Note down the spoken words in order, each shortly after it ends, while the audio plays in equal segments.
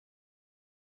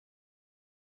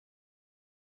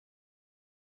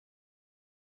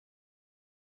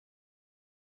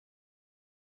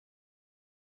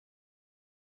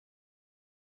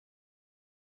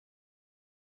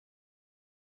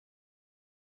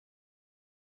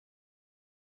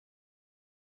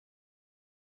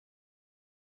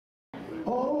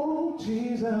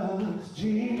Jesus,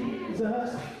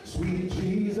 Jesus, sweet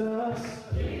Jesus.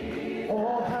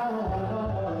 Oh, how I love.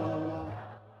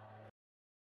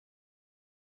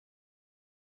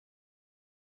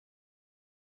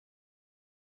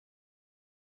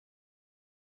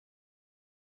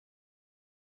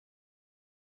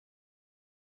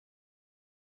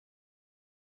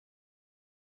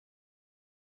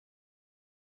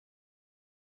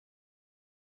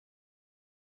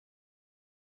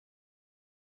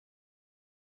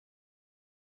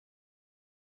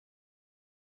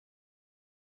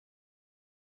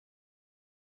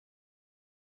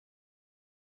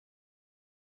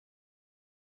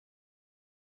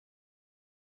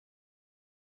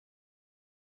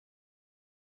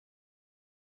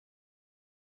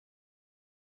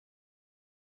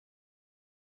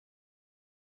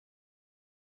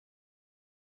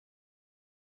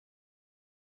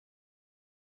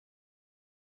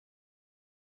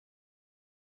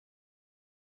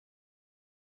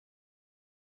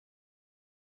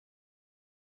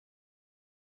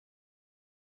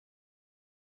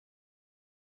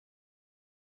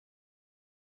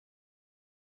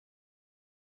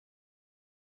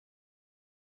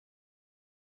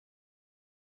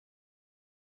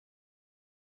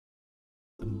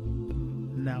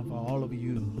 Now for all of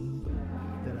you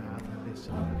that are out there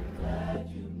listening.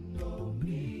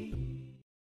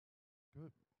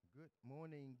 Good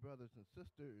morning, brothers and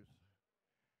sisters.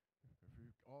 If you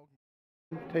all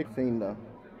take seen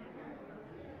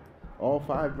all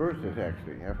 5 verses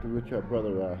actually, after which our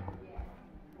brother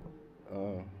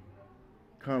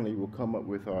Conley will come up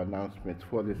with our announcements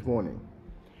for this morning.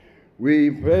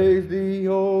 We praise thee,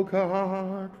 O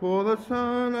God, for the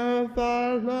Son of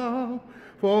thy love,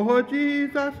 for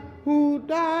Jesus who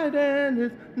died and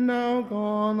is now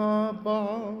gone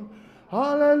above.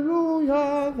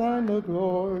 Hallelujah, thine the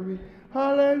glory.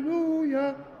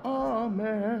 Hallelujah,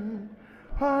 amen.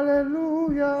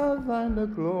 Hallelujah, thine the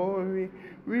glory.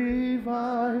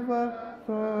 Revive us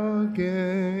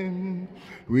again.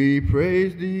 We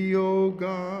praise thee, O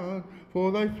God,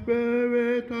 for thy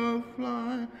spirit of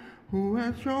life, who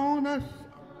has shown us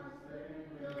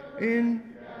in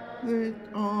this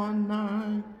on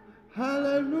night.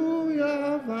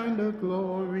 Hallelujah, thine the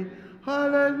glory.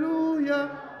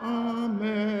 Hallelujah,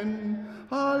 amen.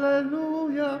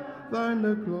 Hallelujah, thine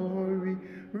the glory.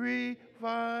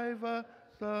 Revive us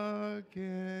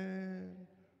again.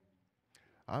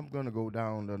 I'm going to go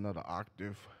down another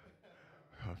octave.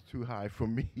 It's too high for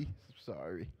me.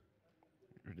 Sorry.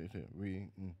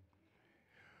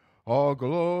 All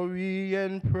glory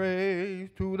and praise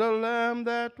to the Lamb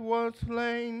that was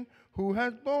slain, who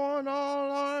has borne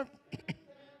all our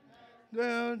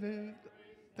thing.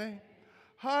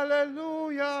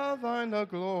 Hallelujah, thine the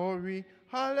glory.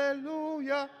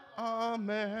 Hallelujah,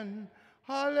 amen.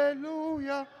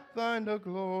 Hallelujah, thine the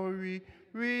glory.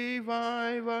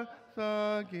 Revive us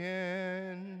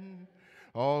again.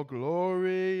 All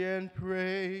glory and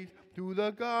praise to the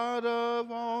God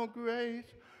of all grace,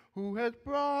 who has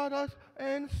brought us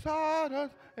and sought us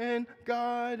and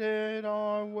guided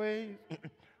our ways.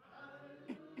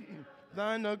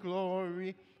 Thine the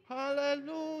glory.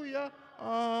 Hallelujah,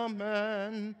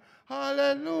 amen.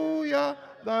 Hallelujah,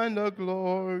 thine the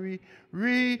glory.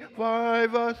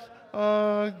 Revive us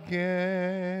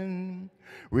again.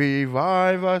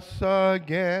 Revive us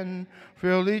again.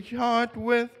 Fill each heart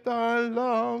with thy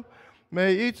love.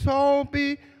 May each soul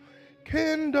be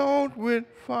kindled with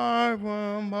fire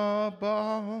from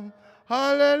above.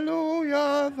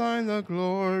 Hallelujah, thine the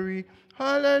glory.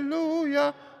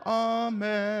 Hallelujah,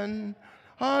 amen.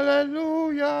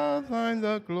 Hallelujah, thine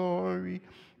the glory.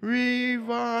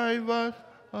 Revive us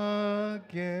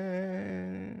again.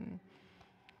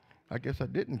 I guess I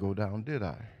didn't go down, did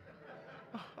I?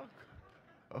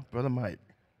 Oh, Brother Mike.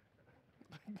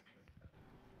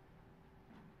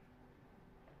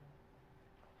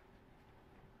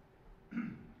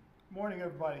 Morning,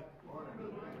 everybody.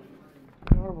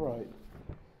 All right.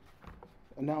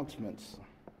 Announcements.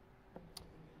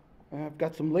 I've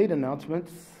got some late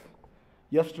announcements.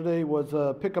 Yesterday was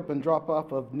a pickup and drop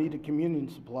off of needed communion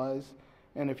supplies,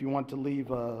 and if you want to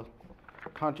leave a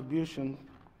contribution.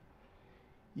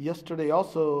 Yesterday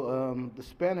also, the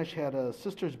Spanish had a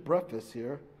sister's breakfast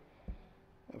here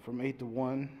from 8 to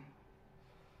 1.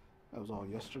 That was all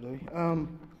yesterday.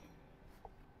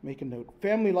 Make a note.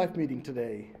 Family life meeting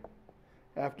today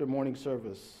after morning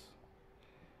service.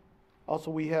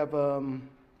 Also, we have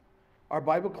our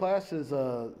Bible class is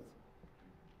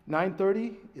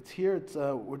 9:30. It's here. It's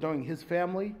we're doing His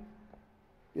Family.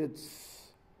 It's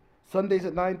Sundays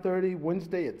at 9:30.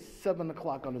 Wednesday at 7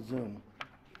 o'clock on a Zoom.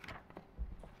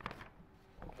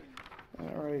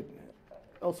 All right.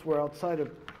 elsewhere outside of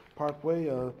Parkway,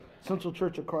 Central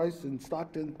Church of Christ in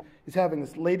Stockton is having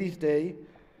this Ladies' Day,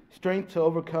 Strength to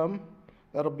Overcome.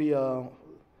 That'll be October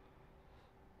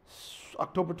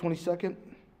 22nd.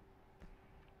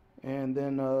 And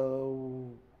then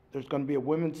there's going to be a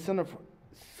women's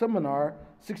seminar,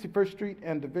 61st Street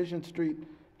and Division Street,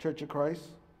 Church of Christ.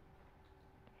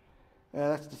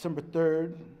 That's December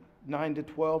 3rd, 9 to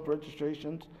 12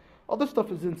 registrations. All this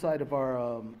stuff is inside of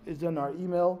our, is in our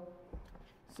email.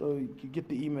 So you can get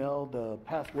the email, the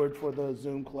password for the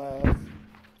Zoom class,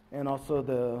 and also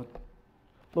the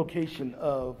location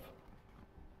of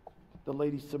the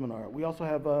ladies' seminar. We also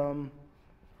have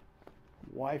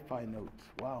Wi-Fi notes.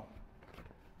 Wow.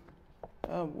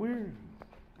 We're going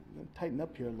to tighten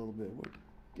up here a little bit. We're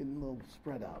getting a little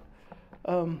spread out.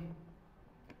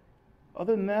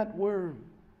 Other than that, we're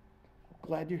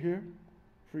glad you're here.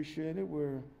 Appreciate it.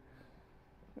 We're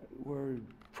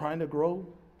trying to grow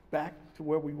back to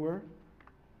where we were.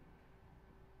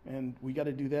 And we got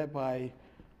to do that by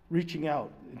reaching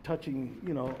out and touching,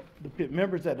 the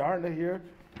members that aren't here.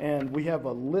 And we have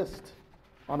a list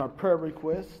on our prayer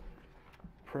request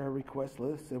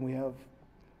list, and we have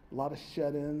a lot of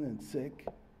shut-in and sick.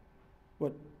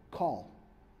 But call.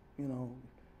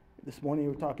 This morning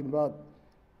we were talking about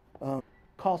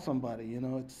call somebody.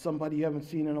 It's somebody you haven't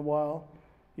seen in a while.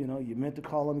 You meant to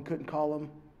call them, you couldn't call them.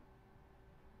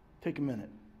 Take a minute.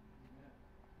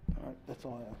 All right, that's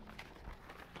all I have.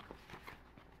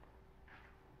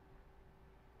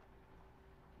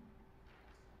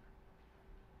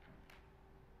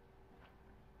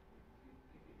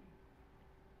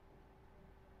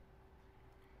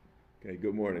 Okay,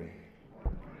 good morning.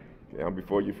 Okay, I'm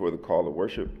before you for the call to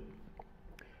worship.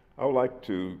 I would like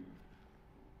to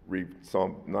read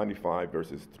Psalm 95,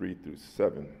 verses 3 through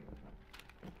 7.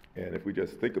 And if we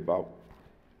just think about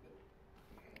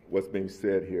what's being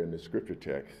said here in the scripture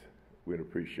text, we'd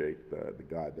appreciate the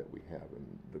God that we have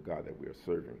and the God that we are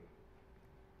serving.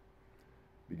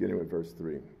 Beginning with verse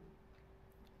 3.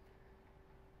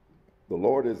 The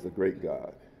Lord is the great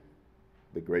God,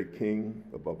 the great King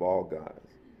above all gods.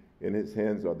 In his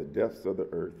hands are the depths of the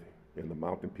earth, and the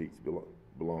mountain peaks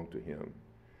belong to him.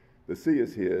 The sea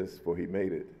is his, for he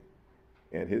made it,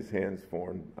 and his hands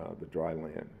formed the dry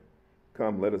land.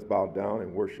 Come, let us bow down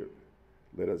and worship.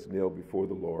 Let us kneel before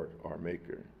the Lord, our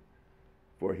Maker.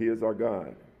 For he is our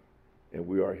God, and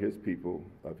we are his people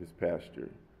of his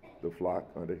pasture, the flock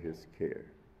under his care.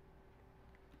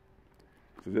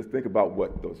 So just think about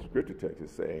what those scripture texts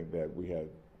is saying, that we have,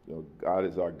 God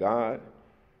is our God,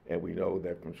 and we know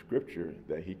that from scripture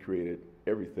that he created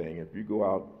everything. If you go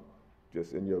out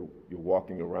just in you're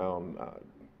walking around,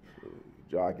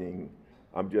 jogging,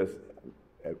 I'm just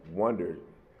at wonder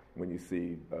when you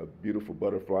see beautiful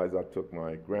butterflies. I took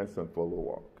my grandson for a little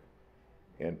walk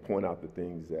and point out the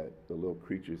things that the little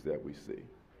creatures that we see.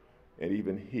 And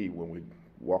even he, when we're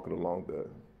walking along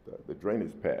the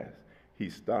drainage path, he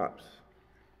stops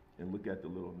and look at the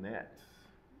little gnats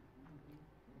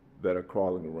that are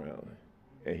crawling around,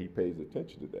 and he pays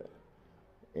attention to that.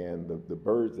 And the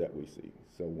birds that we see.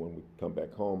 So when we come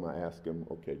back home, I ask him,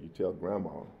 okay, you tell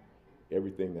Grandma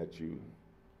everything that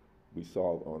we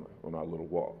saw on our little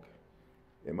walk.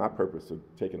 And my purpose of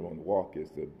taking him on the walk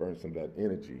is to burn some of that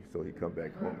energy so he come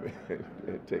back home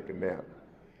and take a nap.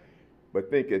 But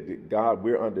think of God,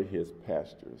 we're under his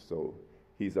pasture, so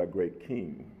he's our great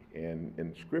king. And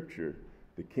in scripture,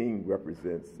 the king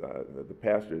represents, the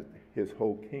pasture, his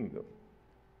whole kingdom.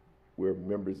 We're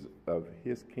members of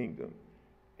his kingdom.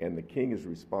 And the king is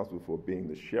responsible for being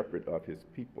the shepherd of his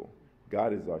people.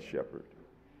 God is our shepherd,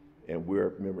 and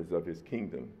we're members of his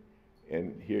kingdom.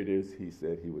 And here it is, he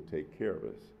said he would take care of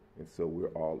us. And so we're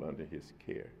all under his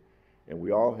care. And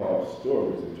we all have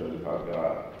stories in terms of how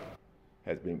God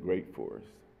has been great for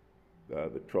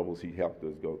us. The troubles he helped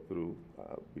us go through,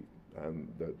 and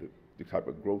the type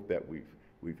of growth that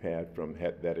we've had from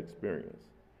that experience.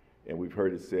 And we've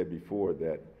heard it said before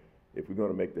that if we're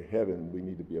going to make the heaven, we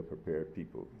need to be a prepared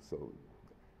people. So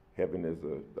heaven is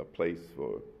a place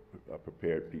for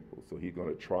prepared people. So he's going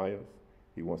to try us.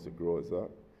 He wants to grow us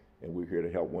up. And we're here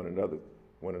to help one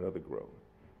another grow.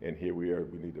 And here we are.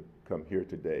 We need to come here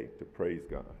today to praise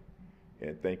God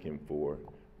and thank him for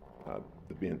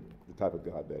being the type of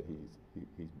God that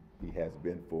he has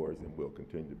been for us and will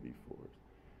continue to be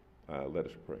for us. Let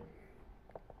us pray.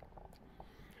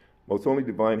 Most holy,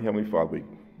 divine, heavenly Father, we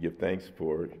give thanks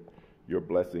for your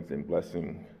blessings and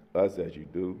blessing us as you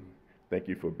do. Thank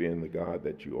you for being the God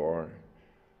that you are.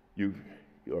 You're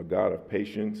a God of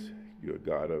patience. You're a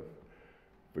God of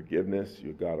forgiveness.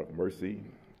 You're a God of mercy.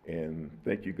 And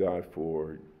thank you, God,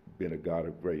 for being a God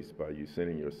of grace, by you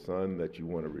sending your Son, that you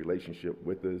want a relationship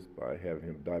with us, by having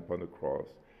him die upon the cross,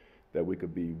 that we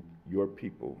could be your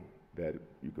people, that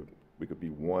we could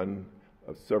be one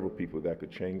of several people that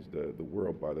could change the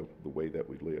world by the way that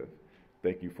we live.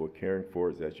 Thank you for caring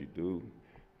for us as you do.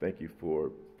 Thank you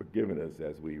for forgiving us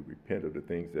as we repent of the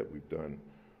things that we've done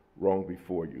wrong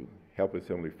before you. Help us,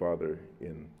 Heavenly Father,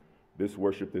 in this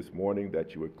worship this morning,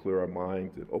 that you would clear our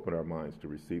minds and open our minds to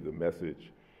receive the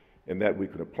message, and that we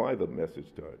can apply the message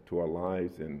to our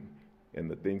lives, and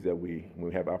the things that when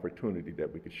we have opportunity,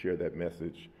 that we could share that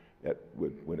message that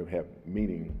would have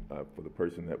meaning for the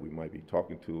person that we might be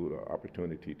talking to, the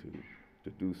opportunity to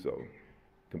do so.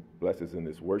 Bless us in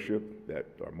this worship, that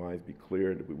our minds be clear,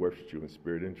 and that we worship you in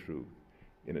spirit and truth.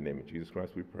 In the name of Jesus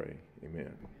Christ we pray.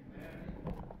 Amen.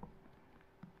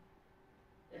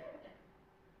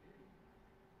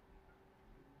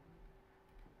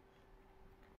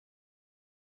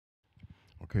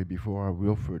 Okay, before our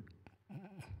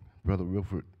Brother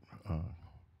Wilford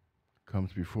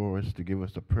comes before us to give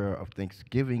us a prayer of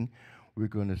thanksgiving, we're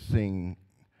going to sing,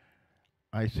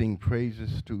 I Sing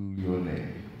Praises to Your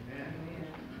Name.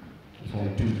 It's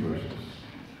only 2 verses.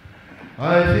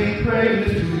 I sing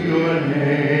praises to your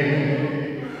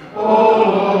name, oh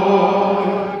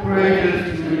Lord,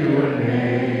 praises to your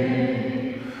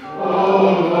name,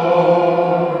 oh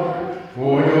Lord,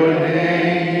 for your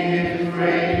name is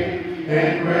great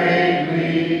and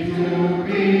greatly to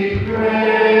be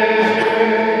praised.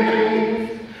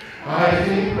 I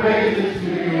sing praises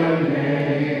to your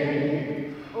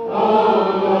name,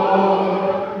 oh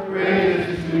Lord,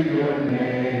 praises to your name.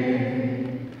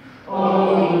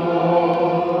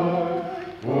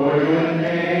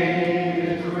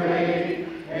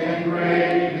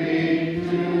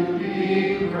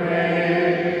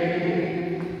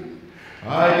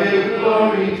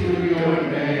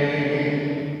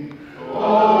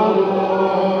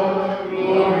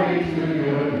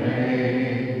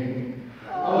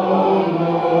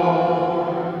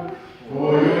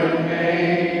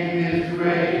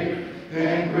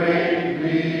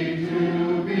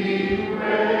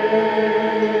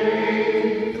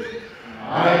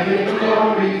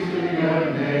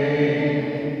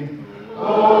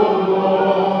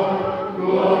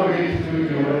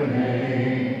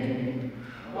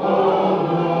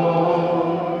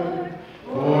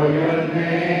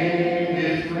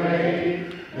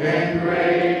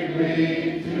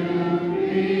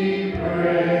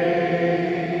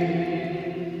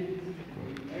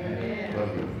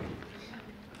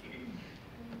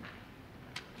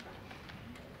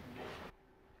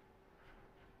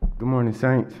 Good morning,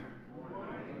 saints.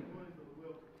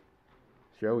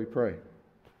 Shall we pray?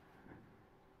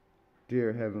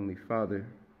 Dear Heavenly Father,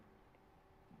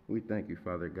 we thank you,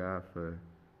 Father God, for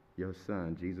your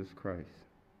Son, Jesus Christ.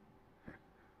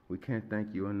 We can't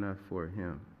thank you enough for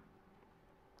him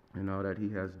and all that he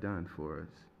has done for us.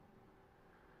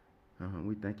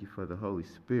 We thank you for the Holy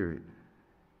Spirit,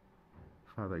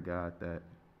 Father God, that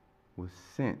was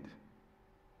sent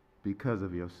because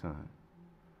of your Son.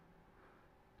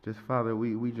 Just, Father,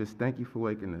 we just thank you for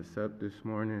waking us up this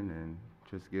morning and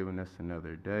just giving us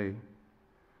another day.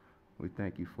 We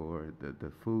thank you for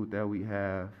the food that we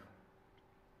have.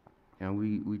 And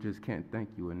we just can't thank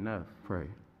you enough. Pray.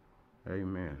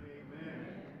 Amen.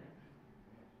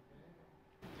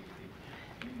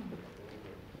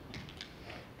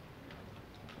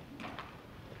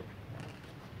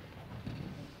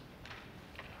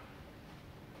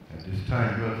 At this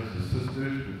time, brothers and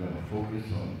sisters, we're going to focus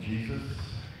on Jesus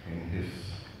and his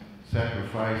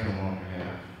sacrifice on our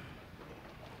behalf.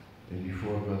 And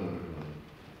before Brother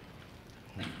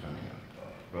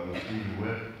Stephen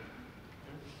Webb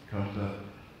comes up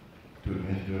to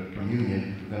administer communion,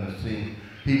 we're going to sing,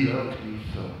 He Loves Me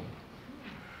So.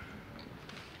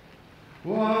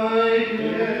 Why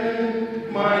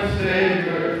did my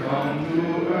Savior come to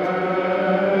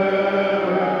earth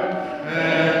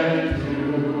and to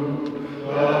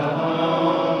the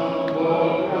humble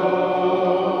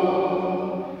road?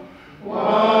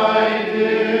 Why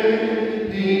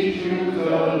did he choose a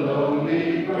lonely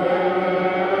bird?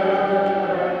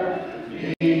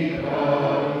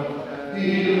 Because he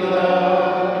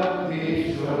loved me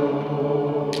so.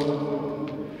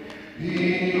 He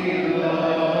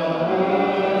loved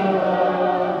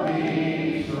me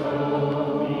so.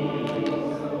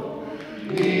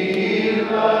 He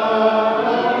loved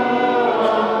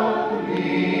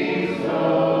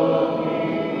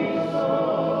me so.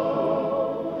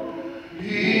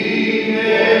 He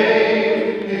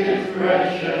gave his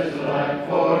precious life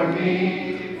for me,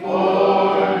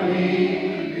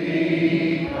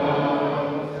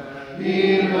 because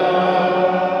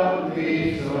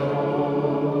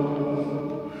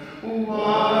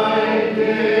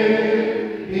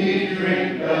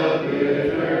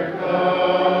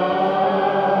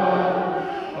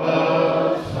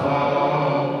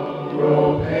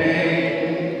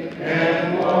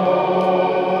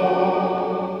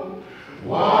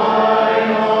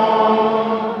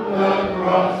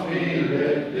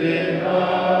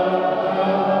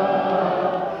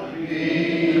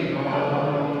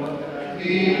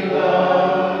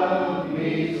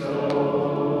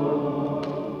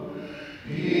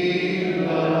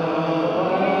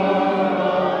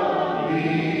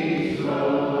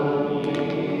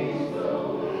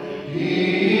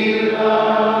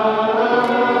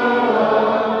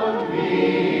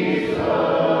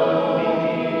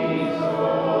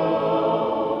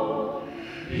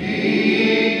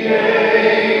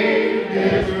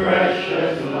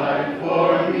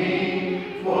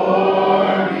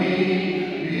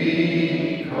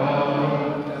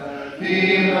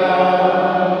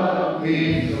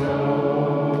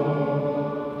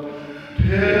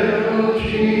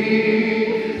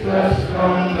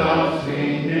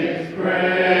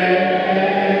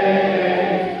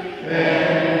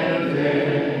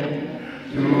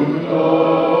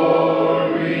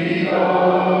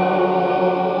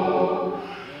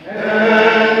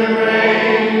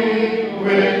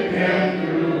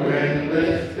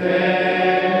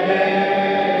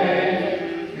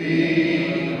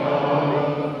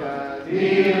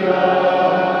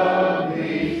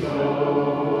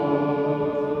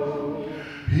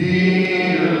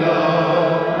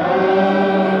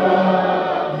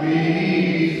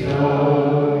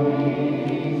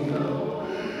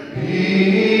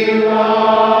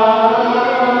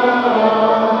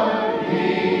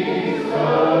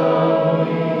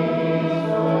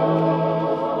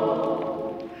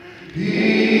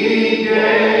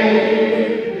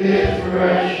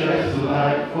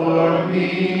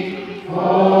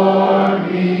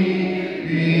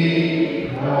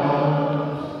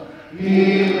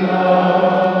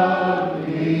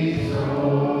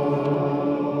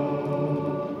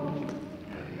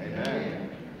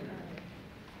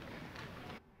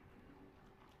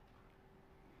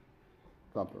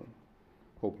Supper.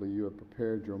 Hopefully you have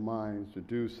prepared your minds to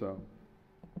do so.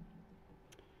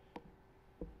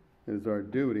 It is our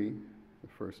duty, the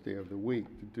first day of the week,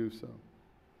 to do so.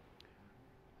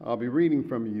 I'll be reading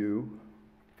from you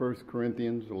 1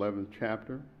 Corinthians 11th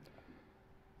chapter,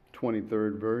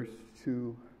 23rd verse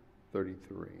to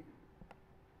 33.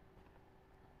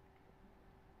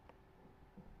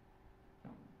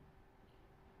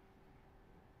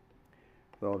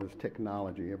 With all this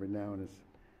technology, every now and then,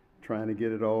 trying to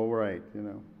get it all right, you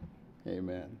know.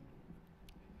 Amen.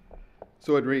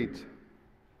 So it reads,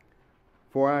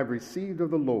 "For I have received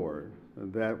of the Lord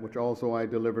that which also I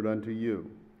delivered unto you,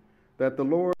 that the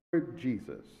Lord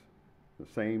Jesus, the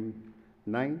same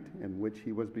night in which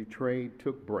he was betrayed,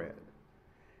 took bread.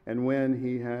 And when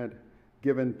he had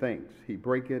given thanks, he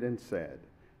brake it and said,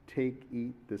 Take,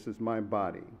 eat, this is my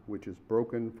body, which is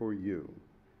broken for you.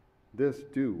 This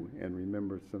do in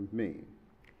remembrance of me.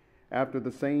 After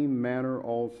the same manner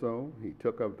also he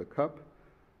took of the cup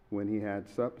when he had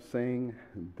supped, saying,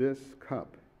 This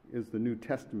cup is the New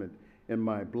Testament in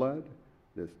my blood.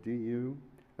 This do you,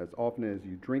 as often as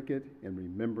you drink it, in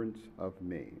remembrance of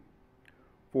me.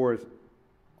 For as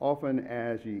often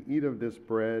as ye eat of this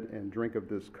bread and drink of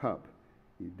this cup,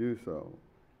 ye do so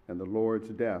in the Lord's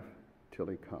death till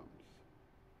he comes.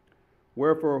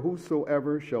 Wherefore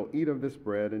whosoever shall eat of this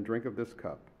bread and drink of this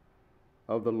cup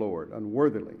of the Lord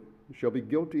unworthily shall be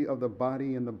guilty of the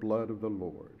body and the blood of the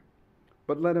Lord.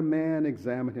 But let a man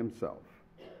examine himself,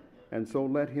 and so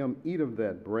let him eat of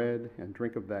that bread and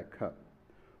drink of that cup.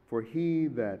 For he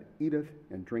that eateth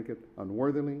and drinketh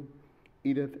unworthily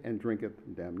eateth and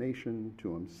drinketh damnation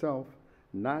to himself,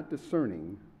 not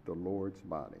discerning the Lord's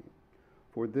body.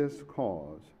 For this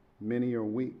cause many are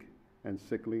weak and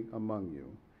sickly among you,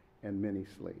 and many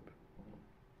sleep."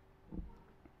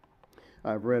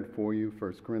 I've read for you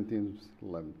 1 Corinthians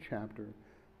 11th chapter,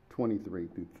 23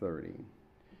 through 30.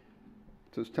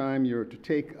 So it's time you're to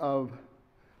take of,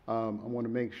 I want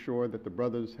to make sure that the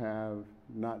brothers have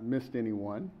not missed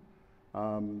anyone.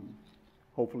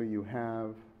 Hopefully you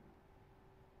have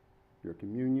your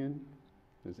communion.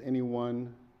 Does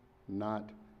anyone not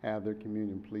have their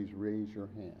communion? Please raise your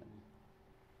hand.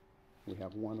 We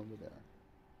have one over there.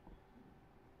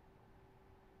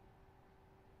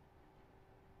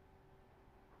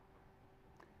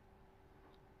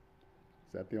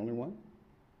 Is that the only one?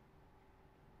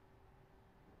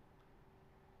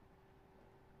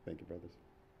 Thank you, brothers.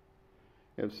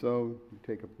 If so, you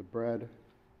take up the bread,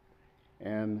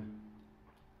 and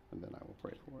then I will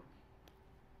pray for it.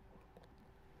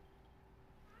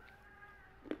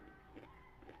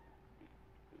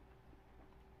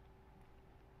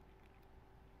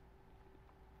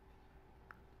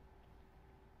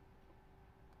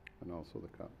 And also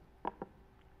the cup.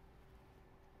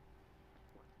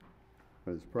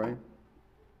 Let us pray.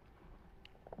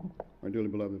 Our dearly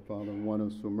beloved Father, one who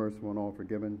is so merciful and all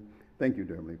forgiven, thank you,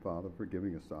 dear Heavenly Father, for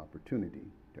giving us the opportunity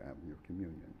to have your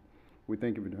communion. We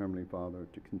thank you, dear Heavenly Father,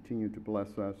 to continue to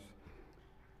bless us,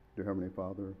 dear Heavenly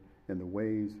Father, in the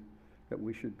ways that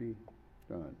we should be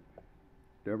done.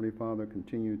 Dear Heavenly Father,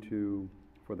 continue to,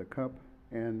 for the cup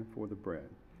and for the bread.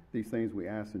 These things we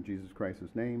ask in Jesus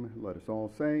Christ's name. Let us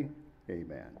all say,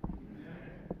 amen.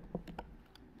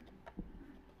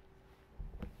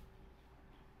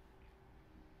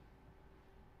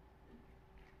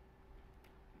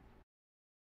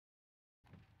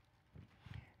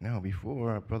 Now,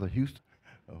 before Brother Houston,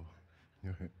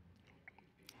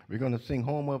 we're going to sing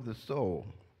Home of the Soul.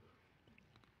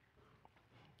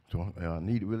 So I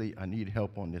need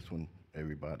help on this one,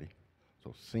 everybody.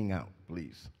 So sing out,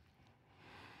 please.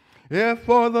 If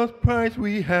for the price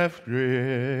we have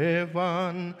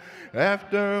striven,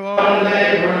 after our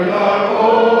labors are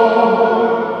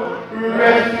o'er,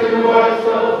 rest to our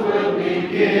souls will be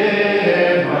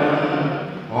given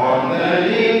on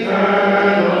the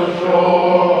eternal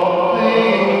shore.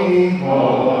 Sing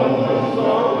home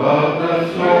of the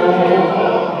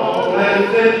soul,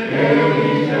 blessed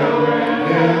peace shall reign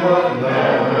in the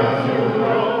land to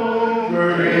roam,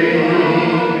 free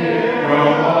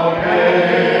from all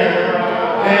care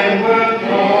and with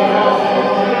joy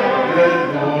let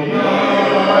no night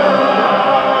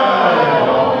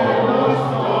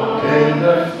in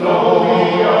the storm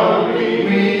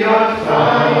we are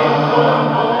silent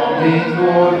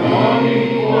for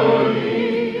thee.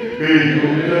 You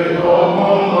took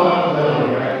home of the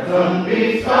ransom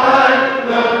beside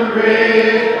the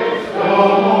crystal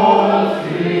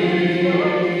sea.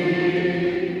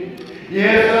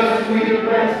 Yes, a sweet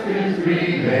rest is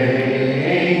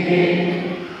remaining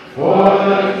for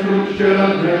the true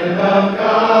children of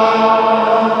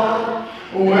God,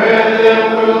 where there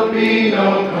will be no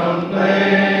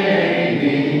complaining,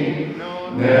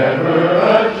 never a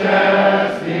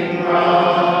casting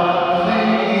rod.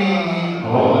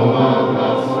 Home of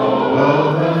the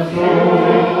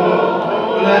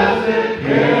soul, blessed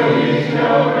peace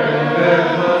shall reign,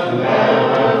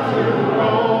 never to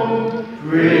roam,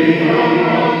 free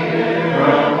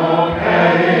from all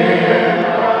care,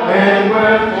 and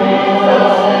where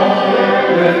Jesus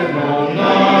with no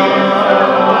night,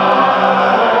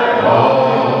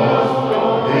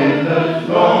 lost in the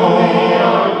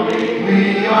storm, we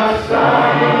are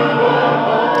silent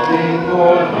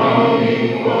for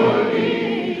thee.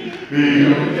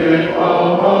 Beautiful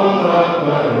home of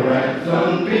the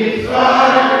ransom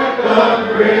beside the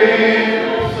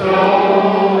crystal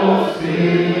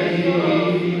sea.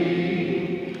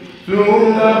 Soon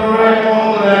the bright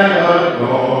moonlight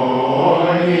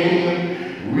adorning,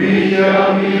 we shall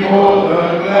behold the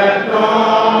glad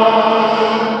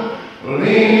dawn.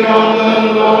 Lean on the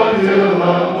Lord till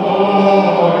the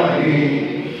morning,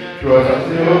 trust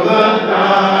till the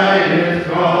night is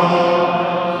gone.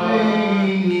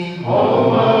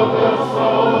 Home of the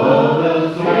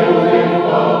soul,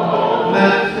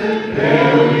 blessed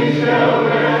peace shall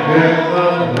reign,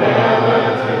 never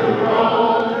to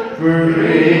roam,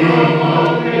 free from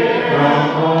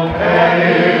all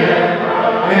care,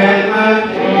 and with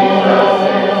Jesus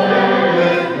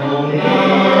with no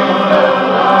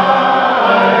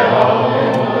night,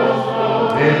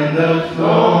 in the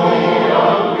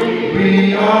storm we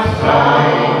are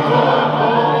silent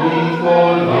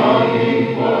for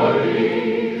thee.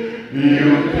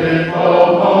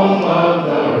 Beautiful home of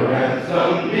the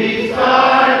ransom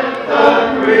beside the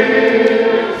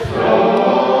crystal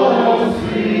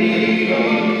sea.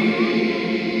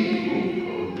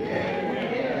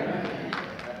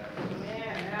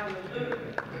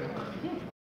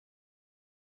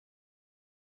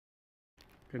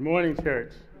 Good morning,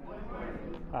 church.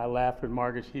 I laughed with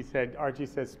Margaret. Archie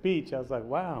said speech. I was like,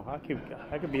 wow, I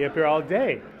could be up here all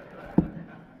day.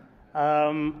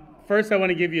 First, I want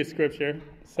to give you a scripture,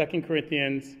 2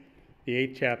 Corinthians, the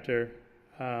 8th chapter,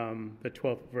 the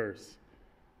 12th verse.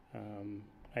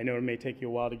 I know it may take you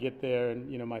a while to get there,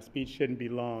 and my speech shouldn't be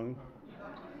long.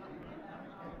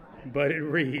 But it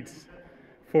reads,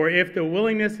 "For if the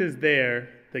willingness is there,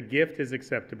 the gift is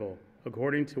acceptable,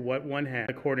 according to what one has,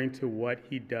 according to what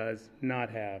he does not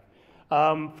have."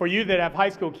 For you that have high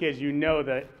school kids, you know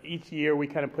that each year we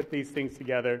kind of put these things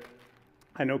together.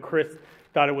 I know Chris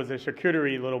thought it was a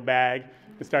charcuterie little bag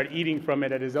and started eating from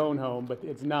it at his own home, but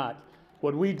it's not.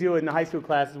 What we do in the high school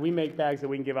classes, we make bags that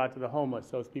we can give out to the homeless,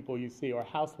 those people you see, or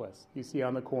houseless, you see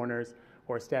on the corners,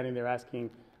 or standing there asking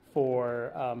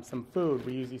for some food.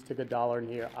 We usually stick $1 in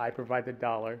here. I provide the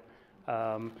 $1.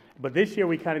 But this year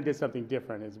we kind of did something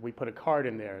different. Is we put a card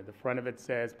in there. The front of it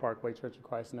says Parkway Church of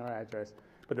Christ and our address.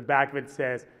 But the back of it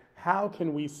says, "How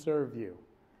can we serve you?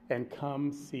 And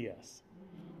come see us."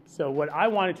 So what I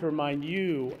wanted to remind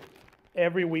you,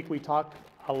 every week we talk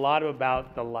a lot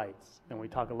about the lights, and we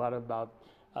talk a lot about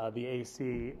the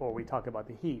AC, or we talk about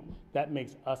the heat. That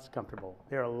makes us comfortable.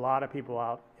 There are a lot of people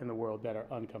out in the world that are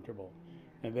uncomfortable,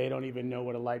 and they don't even know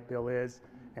what a light bill is,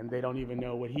 and they don't even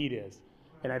know what heat is.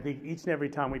 And I think each and every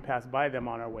time we pass by them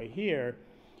on our way here,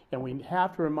 and we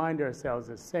have to remind ourselves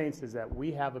as saints, is that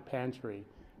we have a pantry,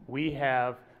 we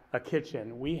have a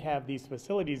kitchen, we have these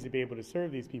facilities to be able to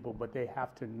serve these people, but they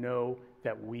have to know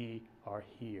that we are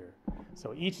here.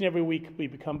 So each and every week we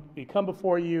come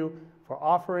before you for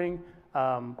offering.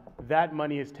 That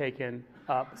money is taken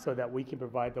up so that we can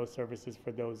provide those services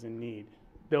for those in need.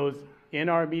 Those in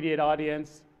our immediate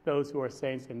audience, those who are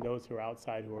saints, and those who are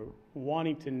outside who are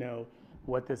wanting to know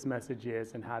what this message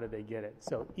is and how do they get it.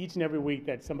 So each and every week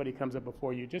that somebody comes up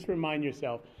before you, just remind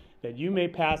yourself that you may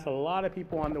pass a lot of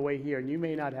people on the way here, and you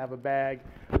may not have a bag,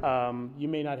 you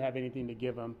may not have anything to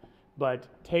give them, but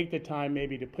take the time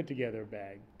maybe to put together a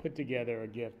bag, put together a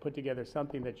gift, put together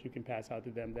something that you can pass out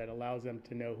to them that allows them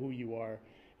to know who you are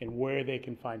and where they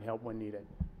can find help when needed.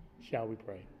 Shall we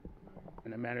pray?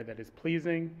 In a manner that is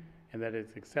pleasing and that is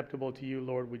acceptable to you,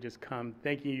 Lord, we just come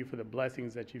thanking you for the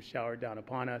blessings that you've showered down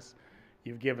upon us.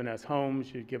 You've given us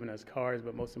homes, you've given us cars,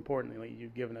 but most importantly,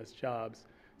 you've given us jobs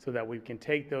so that we can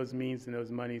take those means and those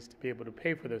monies to be able to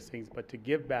pay for those things, but to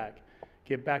give back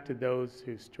to those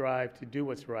who strive to do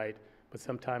what's right, but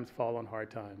sometimes fall on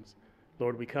hard times.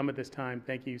 Lord, we come at this time,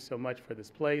 thank you so much for this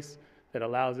place that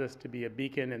allows us to be a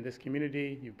beacon in this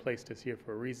community. You've placed us here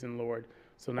for a reason, Lord.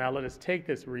 So now let us take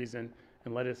this reason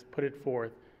and let us put it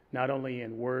forth, not only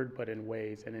in word, but in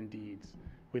ways and in deeds.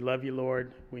 We love you,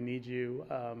 Lord. We need you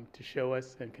to show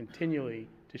us and continually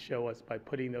to show us by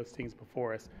putting those things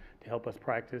before us to help us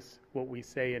practice what we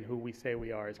say and who we say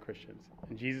we are as Christians.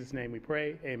 In Jesus' name we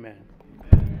pray, amen.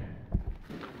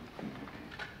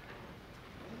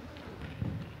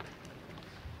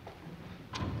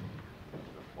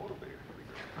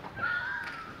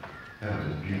 That was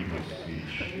a beautiful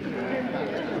speech.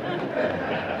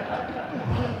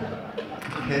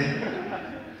 Okay.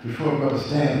 Before Brother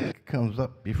Stanley comes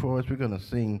up before us, we're going to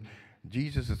sing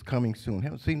Jesus is Coming Soon.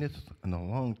 Haven't seen this in a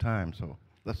long time, so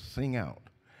let's sing out.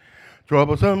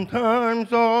 Troublesome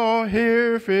times are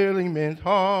here, filling men's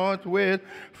hearts with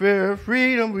fear.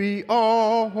 Freedom we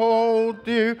all hold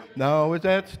dear, now is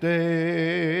at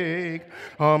stake.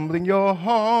 Humbling your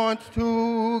hearts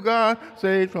to God,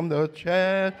 saved from the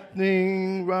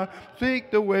chastening rod.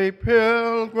 Seek the way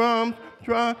pilgrims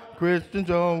try, Christians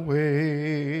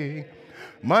away.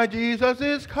 My Jesus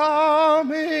is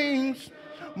coming,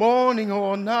 morning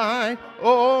or night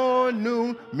or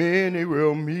noon. Many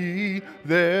will meet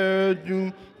their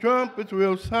doom. Trumpets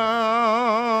will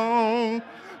sound.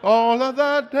 All of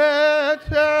the dead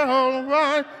shall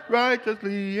rise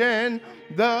righteously in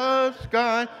the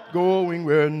sky, going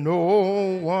where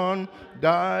no one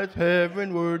dies,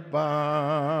 heavenward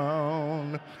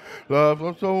bound. Love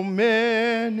of so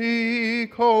many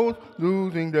coasts,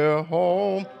 losing their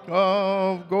home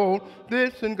of gold.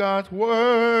 This in God's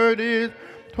word is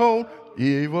told,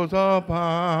 evils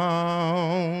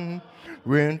abound.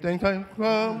 When things have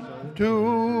come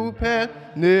to pass,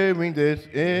 nearing this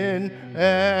end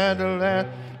at last,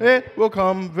 it will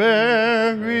come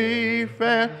very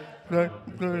fast, like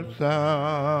the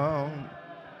sound.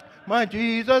 My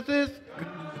Jesus is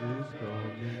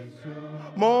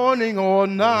morning or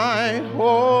night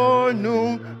or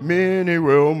noon, many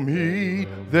will meet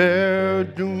their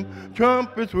doom.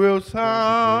 Trumpets will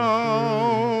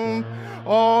sound.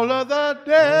 All of the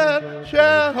dead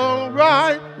shall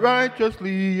rise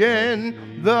righteously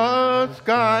in the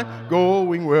sky,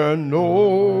 going where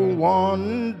no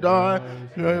one dies,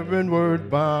 heavenward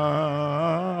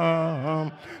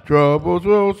bound. Troubles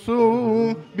will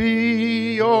soon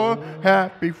be o'er,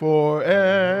 happy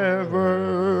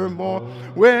forevermore,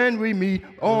 when we meet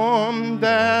on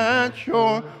that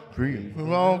shore, free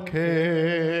from all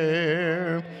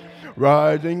care.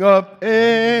 Rising up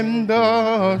in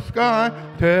the sky,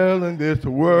 telling this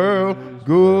world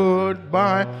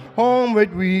goodbye.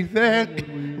 Homeward we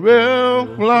then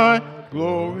will fly,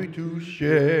 glory to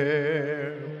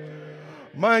share.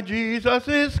 My Jesus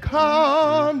is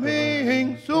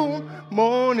coming soon,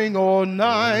 morning or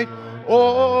night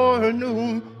or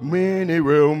noon. Many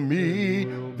will meet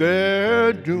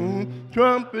their doom,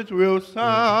 trumpets will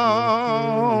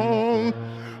sound.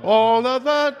 All of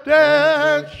the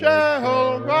dead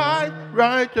shall rise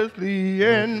righteously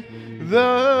in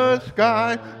the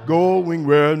sky, going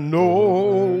where no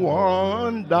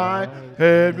one dies,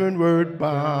 heavenward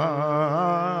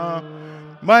bound.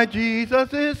 My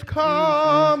Jesus is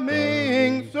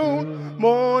coming soon,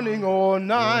 morning or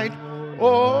night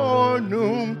or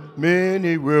noon.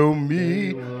 Many will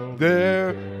meet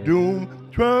their doom.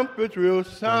 Trumpets will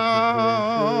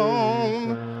sound.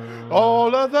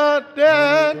 All of the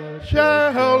dead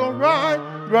shall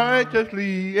rise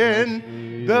righteously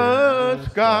in the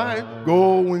sky,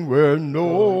 going where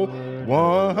no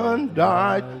one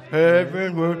died,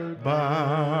 heavenward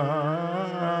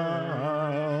bound.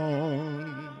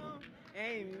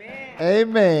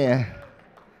 Amen.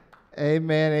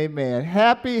 Amen, amen.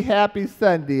 Happy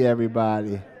Sunday,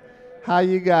 everybody. How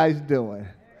you guys doing?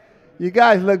 You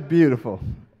guys look beautiful.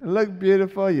 You look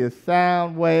beautiful. You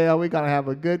sound well. We're going to have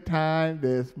a good time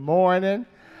this morning.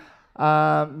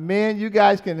 Men, you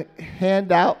guys can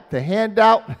hand out the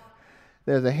handout.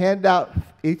 There's a handout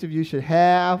each of you should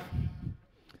have.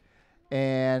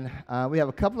 And we have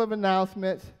a couple of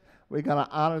announcements. We're going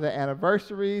to honor the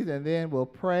anniversaries, and then we'll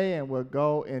pray, and we'll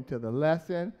go into the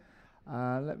lesson.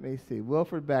 Let me see.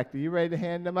 Wilford back. Are you ready to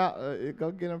hand them out?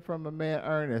 Go get them from my man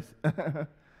Ernest.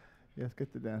 Yes,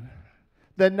 get them down.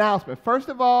 The announcement. First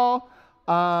of all,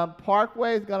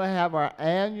 Parkway is going to have our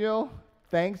annual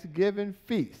Thanksgiving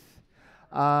feast.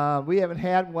 We haven't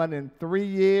had one in 3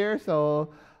 years, so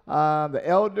the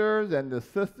elders and the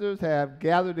sisters have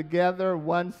gathered together.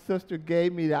 One sister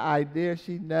gave me the idea.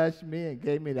 She nudged me and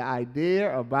gave me the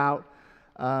idea about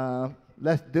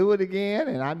let's do it again.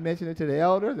 And I mentioned it to the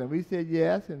elders, and we said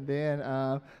yes. And then,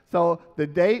 so the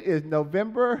date is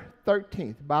November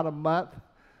 13th, about a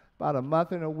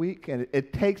month and a week. And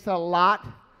it takes a lot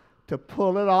to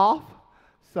pull it off.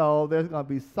 So there's going to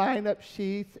be sign-up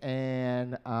sheets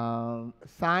and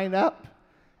sign up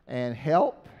and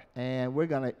help. And we're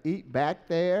going to eat back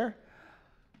there.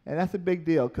 And that's a big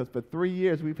deal because for 3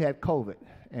 years we've had COVID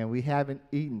and we haven't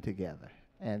eaten together.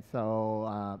 And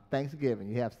so Thanksgiving,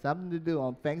 you have something to do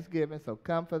on Thanksgiving, so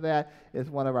come for that. It's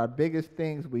one of our biggest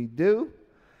things we do.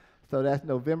 So that's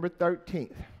November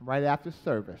 13th, right after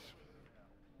service.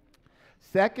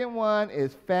 Second one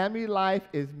is Family Life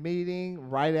is meeting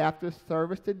right after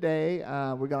service today.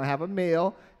 We're going to have a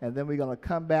meal, and then we're going to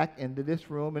come back into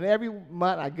this room. And every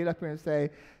month I get up here and say,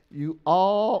 you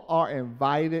all are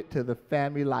invited to the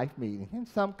Family Life meeting. And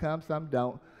some come, some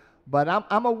don't. But I'm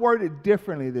going to word it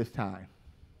differently this time.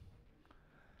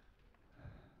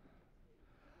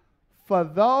 For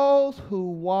those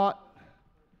who want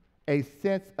a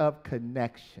sense of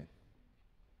connection,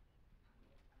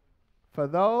 for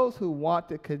those who want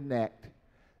to connect,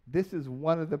 this is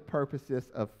one of the purposes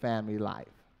of Family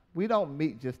Life. We don't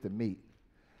meet just to meet.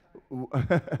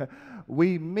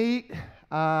 We meet,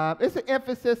 it's an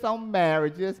emphasis on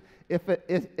marriages. It's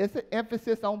an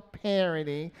emphasis on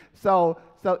parenting. So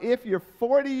if you're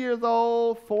 40 years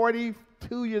old,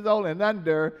 42 years old and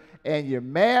under, and you're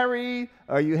married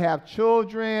or you have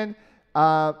children,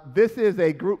 this is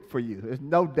a group for you. There's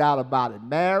no doubt about it.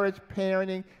 Marriage,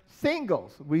 parenting,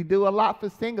 singles. We do a lot for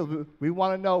singles. We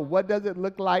want to know, what does it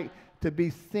look like to be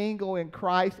single in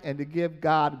Christ and to give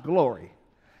God glory?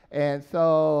 And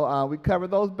so we cover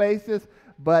those bases.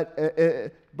 But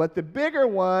the bigger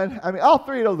one, I mean, all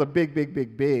three of those are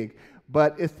big.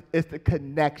 But it's the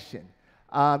connection.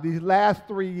 These last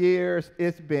 3 years,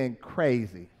 it's been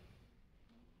crazy.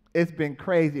 It's been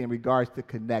crazy in regards to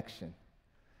connection.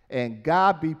 And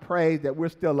God be praised that we're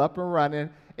still up and running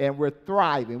and we're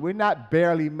thriving. We're not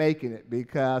barely making it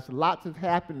because lots has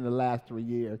happened in the last 3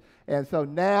 years. And so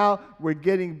now we're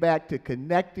getting back to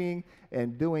connecting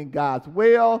and doing God's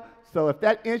will. So if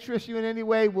that interests you in any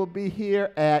way, we'll be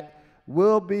here.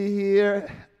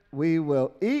 We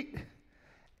will eat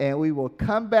and we will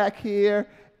come back here.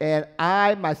 And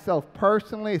I, myself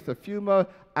personally, it's a few more,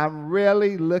 I'm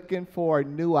really looking for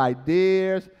new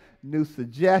ideas, new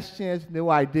suggestions, new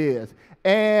ideas.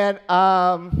 And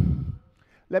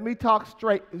let me talk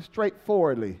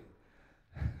straightforwardly.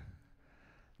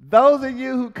 Those of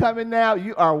you who come in now,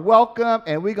 you are welcome,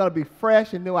 and we're going to be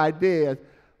fresh and new ideas.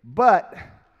 But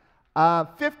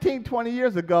 15, 20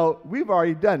 years ago, we've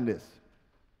already done this.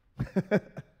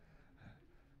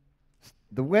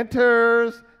 The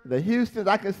Winters, the Houstons,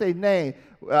 I can say name.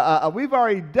 We've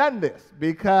already done this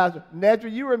because,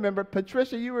 Nedra, you remember,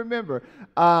 Patricia, you remember,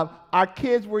 our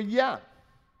kids were young.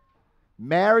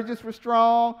 Marriages were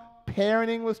strong.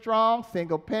 Parenting was strong,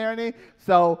 single parenting.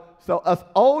 So us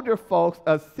older folks,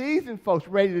 us seasoned folks,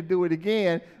 ready to do it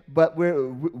again, but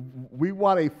we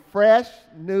want a fresh,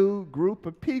 new group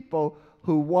of people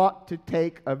who want to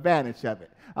take advantage of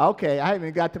it. Okay, I haven't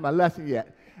even got to my lesson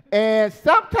yet. And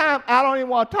sometimes I don't even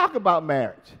want to talk about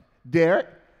marriage. Derek,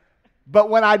 But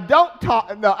when I don't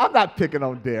talk, no, I'm not picking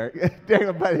on Derek.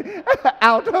 Derek, buddy,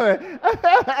 out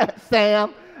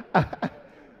Sam.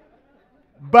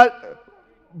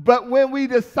 But when we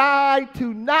decide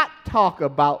to not talk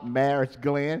about marriage,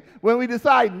 Glenn, when we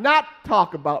decide not to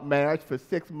talk about marriage for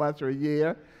 6 months or a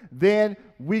year, then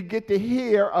we get to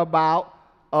hear about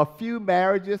a few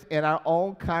marriages in our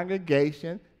own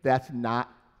congregation that's not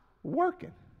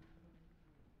working.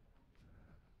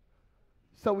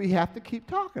 So we have to keep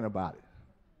talking about it.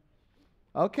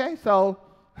 Okay, so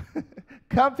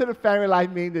come to the Family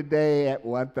Life meeting today at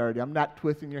 1:30. I'm not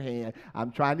twisting your hand.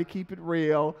 I'm trying to keep it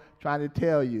real, trying to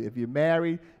tell you, if you're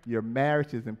married, your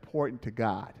marriage is important to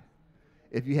God.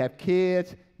 If you have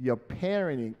kids, your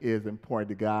parenting is important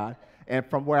to God. And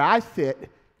from where I sit,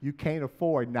 you can't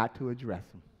afford not to address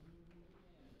them.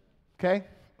 Okay?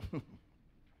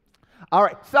 All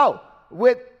right, so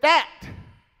with that,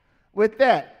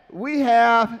 we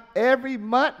have every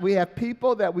month, we have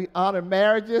people that we honor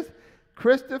marriages.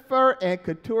 Christopher and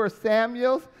Couture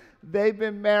Samuels, they've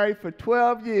been married for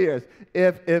 12 years.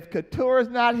 If Couture is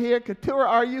not here, Couture,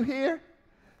 are you here?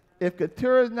 If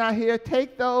Couture is not here,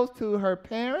 take those to her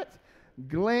parents,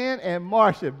 Glenn and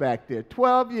Marcia back there.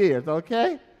 12 years,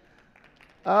 okay?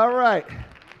 All right.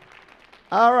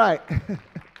 All right.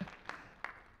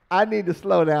 I need to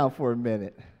slow down for a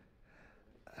minute.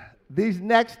 These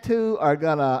next two are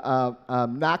going to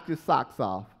knock your socks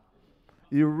off.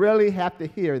 You really have to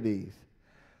hear these.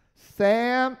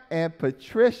 Sam and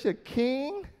Patricia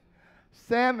King.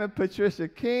 Sam and Patricia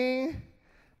King,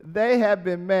 they have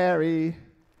been married.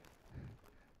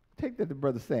 Take that to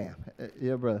Brother Sam.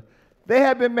 Yeah, brother. They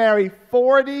have been married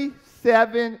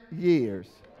 47 years.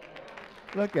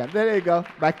 Look at them. There you go.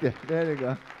 Back there. There you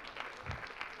go.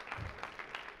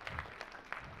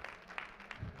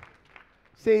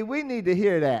 See, we need to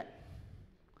hear that.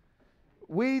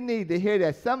 We need to hear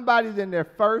that. Somebody's in their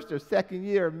first or second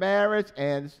year of marriage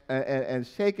and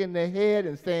shaking their head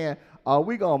and saying, are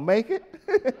we going to make it?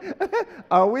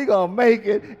 Are we going to make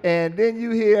it? And then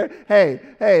you hear, hey,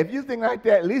 if you think like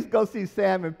that, at least go see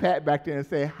Sam and Pat back there and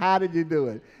say, how did you do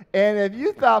it? And if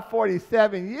you thought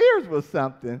 47 years was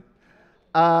something,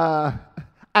 Sam,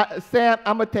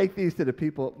 I'm going to take these to the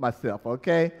people myself,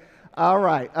 okay? All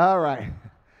right.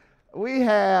 We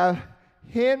have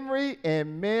Henry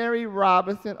and Mary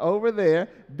Robinson over there.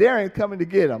 Darren's coming to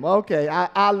get them. Okay,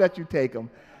 I'll let you take them.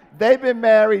 They've been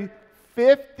married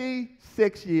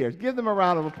 56 years. Give them a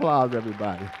round of applause,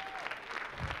 everybody.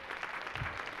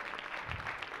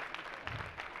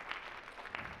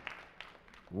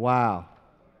 Wow.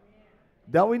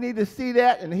 Don't we need to see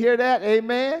that and hear that?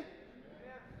 Amen?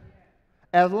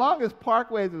 As long as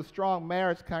Parkway is a strong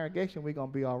marriage congregation, we're going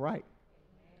to be all right.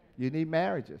 You need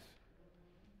marriages.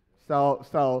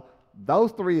 So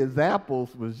those three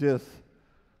examples was just,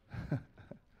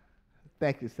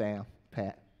 thank you, Sam,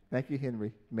 Pat. Thank you,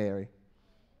 Henry, Mary.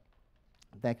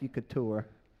 Thank you, Couture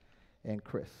and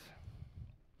Chris.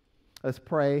 Let's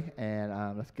pray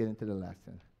and let's get into the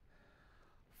lesson.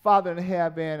 Father in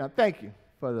heaven, thank you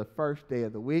for the first day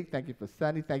of the week. Thank you for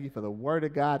Sunday. Thank you for the Word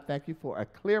of God. Thank you for a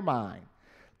clear mind.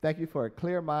 Thank you for a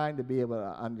clear mind to be able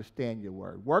to understand your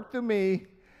Word. Work through me.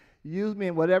 Use me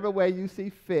in whatever way you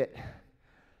see fit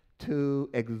to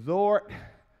exhort,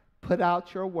 put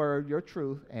out your word, your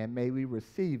truth, and may we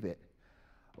receive it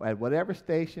at whatever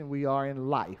station we are in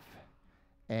life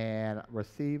and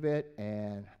receive it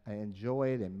and enjoy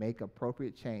it and make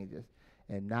appropriate changes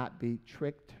and not be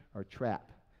tricked or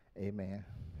trapped. Amen.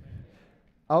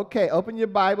 Okay, open your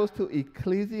Bibles to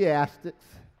Ecclesiastes.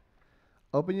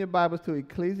 Open your Bibles to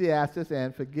Ecclesiastes,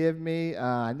 and forgive me,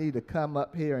 I need to come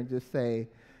up here and just say,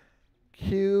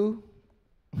 Q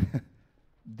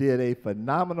did a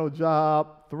phenomenal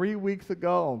job 3 weeks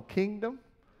ago on Kingdom.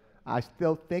 I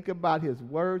still think about his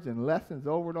words and lessons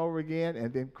over and over again.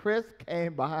 And then Chris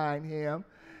came behind him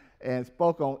and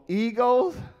spoke on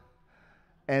eagles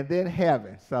and then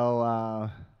heaven.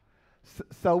 So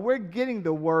we're getting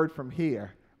the word from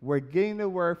here. We're getting the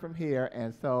word from here.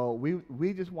 And so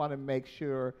we just want to make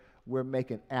sure we're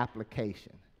making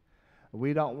application.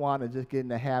 We don't want to just get in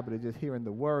the habit of just hearing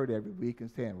the word every week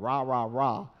and saying rah, rah,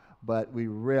 rah, but we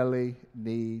really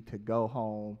need to go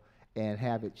home and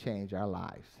have it change our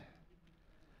lives.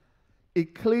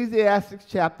 Ecclesiastes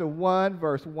chapter 1,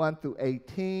 verse 1 through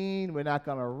 18. We're not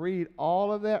going to read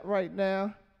all of that right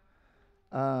now.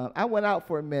 I went out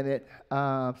for a minute.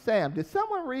 Sam, did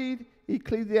someone read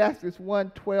Ecclesiastes 1,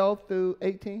 12 through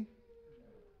 18?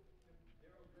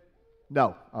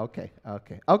 No. Okay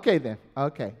then.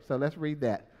 Okay, so let's read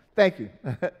that. Thank you.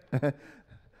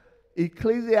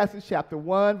 Ecclesiastes chapter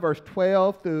 1, verse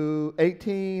 12 through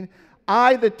 18.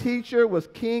 I, the teacher, was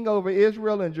king over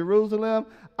Israel and Jerusalem.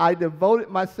 I devoted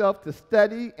myself to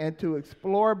study and to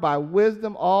explore by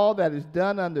wisdom all that is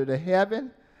done under the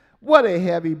heaven. What a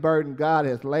heavy burden God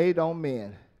has laid on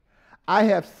men. I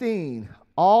have seen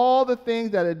all the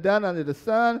things that are done under the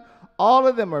sun. All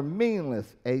of them are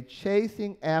meaningless, a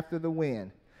chasing after the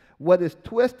wind. What is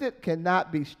twisted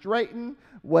cannot be straightened.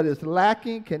 What is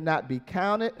lacking cannot be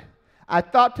counted. I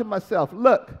thought to myself,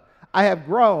 look, I have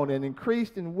grown and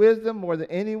increased in wisdom more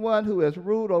than anyone who has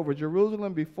ruled over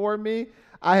Jerusalem before me.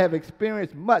 I have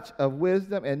experienced much of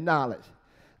wisdom and knowledge.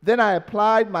 Then I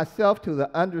applied myself to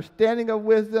the understanding of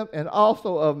wisdom and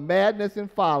also of madness and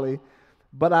folly.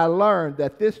 But I learned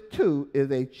that this too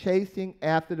is a chasing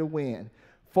after the wind.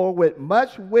 For with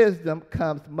much wisdom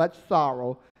comes much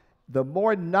sorrow. The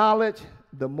more knowledge,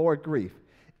 the more grief.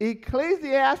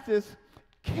 Ecclesiastes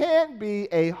can be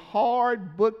a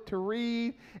hard book to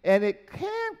read, and it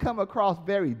can come across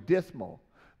very dismal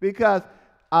because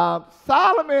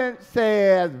Solomon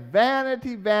says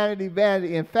vanity, vanity,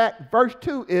 vanity. In fact, verse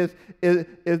 2 is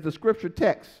the scripture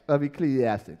text of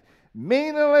Ecclesiastes.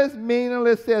 Meaningless,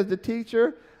 meaningless, says the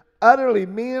teacher. Utterly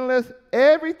meaningless.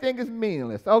 Everything is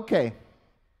meaningless. Okay.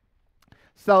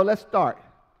 So let's start.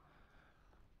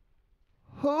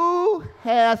 Who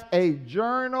has a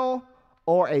journal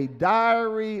or a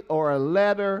diary or a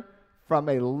letter from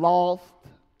a lost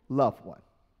loved one?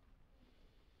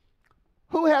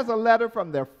 Who has a letter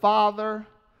from their father?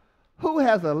 Who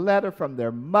has a letter from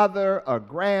their mother or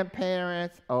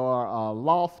grandparents or a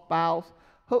lost spouse?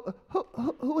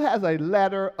 Who has a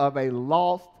letter of a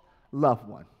lost loved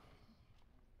one?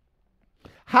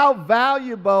 How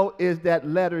valuable is that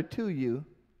letter to you?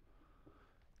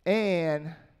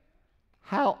 And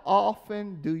how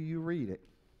often do you read it?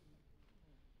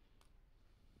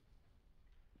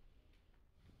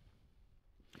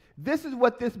 This is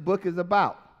what this book is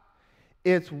about.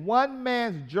 It's one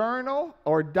man's journal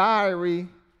or diary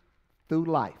through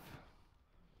life.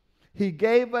 He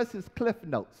gave us his cliff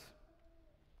notes.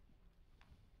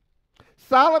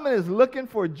 Solomon is looking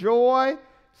for joy,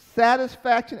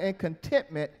 satisfaction, and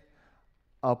contentment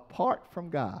apart from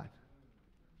God.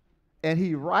 And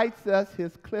he writes us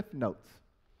his cliff notes.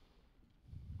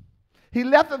 He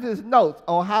left us his notes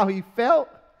on how he felt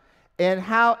and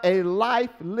how a life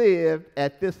lived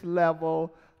at this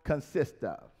level consists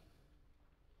of.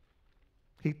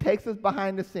 He takes us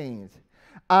behind the scenes.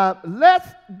 Let's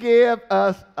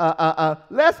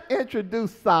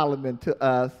introduce Solomon to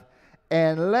us,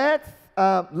 and let's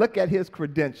look at his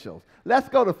credentials. Let's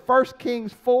go to 1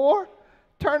 Kings 4.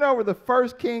 Turn over to 1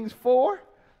 Kings 4.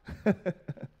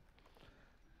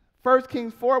 1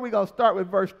 Kings 4, we're going to start with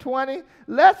verse 20.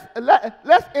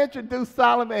 Let's introduce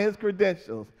Solomon and his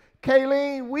credentials.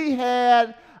 Kayleen, we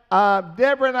had,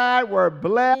 Deborah and I were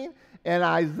blessed, and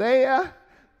Isaiah,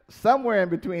 somewhere in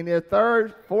between their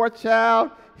third, fourth child,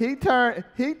 he turned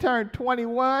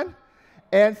 21.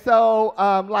 And so,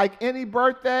 like any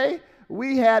birthday,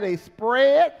 we had a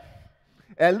spread.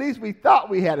 At least we thought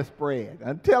we had a spread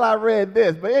until I read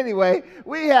this. But anyway,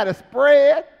 we had a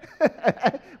spread.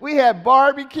 We had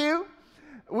barbecue.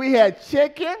 We had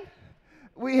chicken.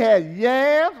 We had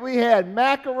yams. We had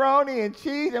macaroni and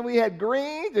cheese. And we had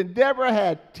greens. And Deborah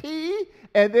had tea.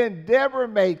 And then Deborah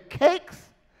made cakes.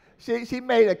 She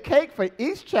made a cake for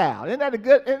each child. Isn't that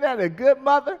a good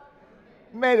mother?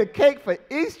 Made a cake for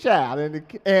each child.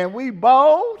 And we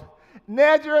bowled.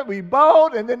 Nedra, we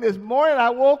bowled. And then this morning I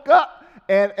woke up.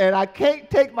 And I can't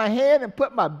take my hand and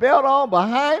put my belt on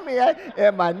behind me,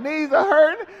 and my knees are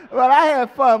hurting. But I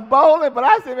had fun bowling. But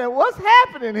I said, man, what's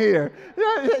happening here?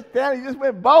 Stanley just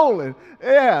went bowling.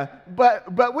 Yeah.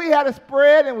 But we had a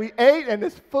spread, and we ate, and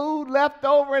there's food left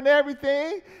over and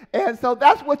everything. And so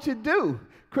that's what you do.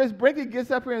 Chris Brinkley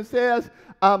gets up here and says,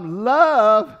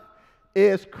 love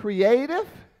is creative,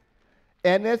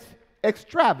 and it's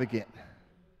extravagant.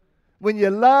 When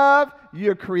you love,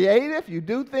 you're creative, you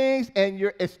do things, and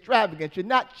you're extravagant. You're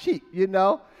not cheap, you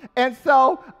know. And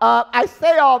so I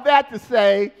say all that to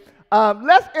say,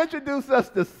 let's introduce us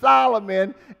to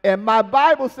Solomon. And my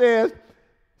Bible says,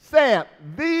 Sam,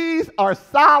 these are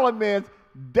Solomon's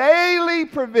daily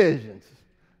provisions.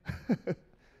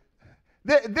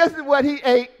 This is what he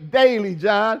ate daily,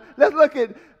 John. Let's look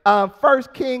at 1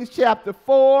 Kings chapter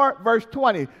 4, verse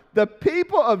 20. The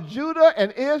people of Judah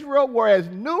and Israel were as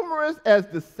numerous as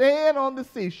the sand on the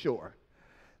seashore.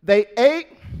 They ate,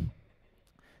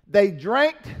 they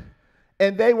drank,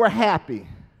 and they were happy.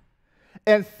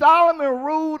 And Solomon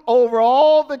ruled over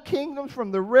all the kingdoms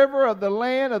from the river of the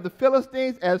land of the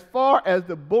Philistines as far as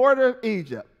the border of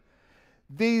Egypt.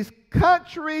 These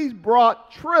countries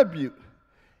brought tribute,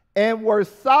 and were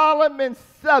Solomon's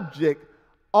subject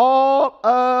all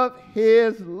of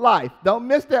his life. Don't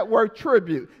miss that word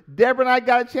tribute. Deborah and I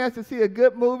got a chance to see a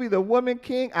good movie, The Woman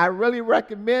King. I really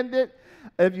recommend it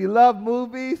if you love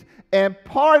movies. And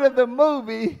part of the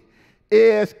movie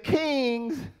is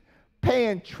kings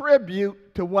paying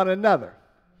tribute to one another.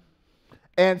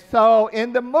 And so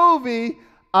in the movie,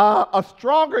 a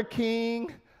stronger king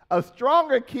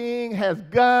has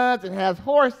guns and has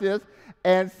horses.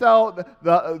 And so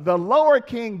the lower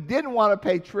king didn't want to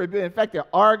pay tribute. In fact, they're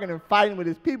arguing and fighting with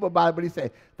his people about it. But he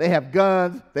said, they have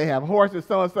guns, they have horses,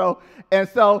 so-and-so. And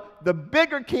so the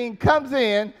bigger king comes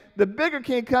in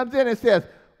and says,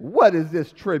 what is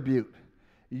this tribute?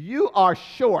 You are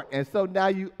short, and so now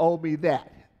you owe me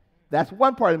that. That's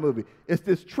one part of the movie. It's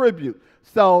this tribute.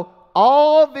 So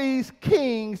all these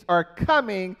kings are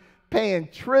coming, paying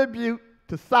tribute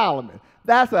to Solomon.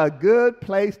 That's a good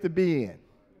place to be in.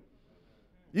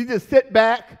 You just sit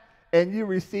back and you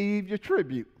receive your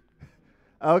tribute.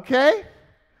 Okay?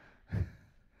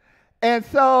 And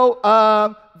so,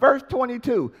 verse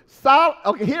 22.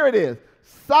 Okay, here it is.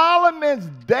 Solomon's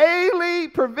daily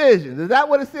provisions. Is that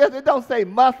what it says? It don't say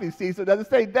monthly, Cecil. Does it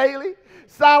say daily?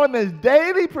 Solomon's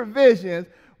daily provisions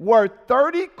were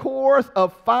 30 cores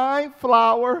of fine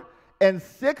flour and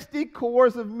 60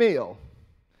 cores of meal,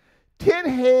 10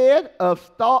 head of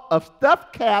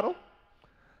stuffed cattle,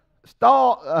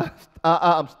 stall-fed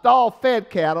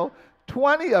cattle,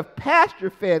 20 of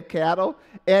pasture-fed cattle,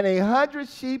 and 100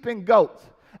 sheep and goats,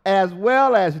 as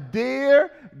well as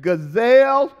deer,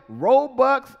 gazelles,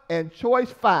 roebucks, and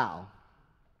choice fowl.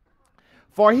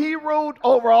 For he ruled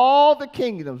over all the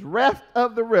kingdoms west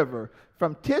of the river,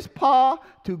 from Tishpa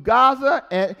to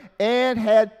Gaza, and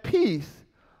had peace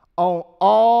on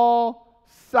all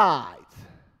sides.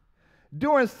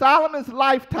 During Solomon's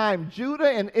lifetime, Judah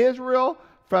and Israel,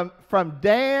 from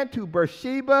Dan to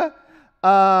Beersheba,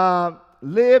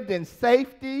 lived in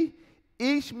safety,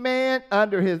 each man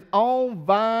under his own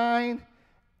vine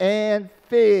and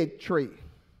fig tree.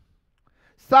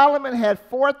 Solomon had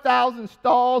 4,000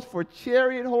 stalls for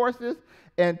chariot horses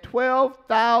and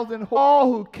 12,000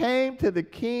 all who came to the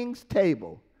king's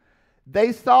table.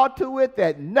 They saw to it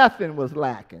that nothing was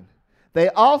lacking. They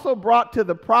also brought to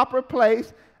the proper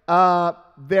place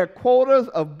their quotas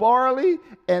of barley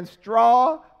and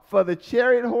straw for the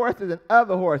chariot horses and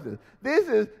other horses. This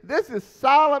is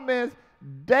Solomon's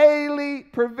daily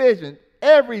provision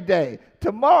every day.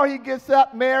 Tomorrow he gets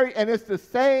up, married, and it's the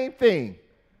same thing.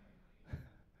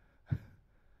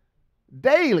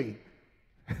 Daily.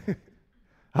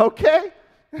 Okay?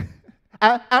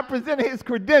 I'm presenting his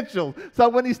credentials, so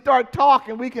when he starts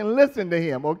talking, we can listen to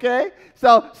him, okay?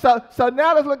 So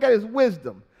now let's look at his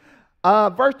wisdom.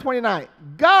 Verse 29,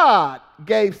 God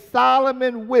gave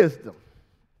Solomon wisdom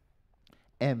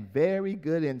and very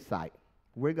good insight.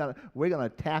 We're gonna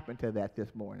tap into that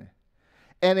this morning.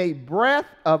 And a breadth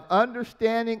of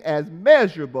understanding as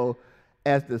measurable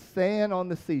as the sand on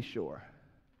the seashore.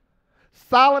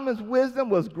 Solomon's wisdom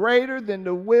was greater than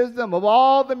the wisdom of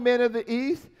all the men of the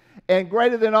east, and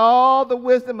greater than all the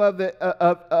wisdom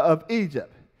of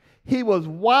Egypt. He was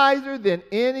wiser than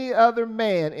any other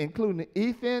man, including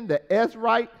Ethan the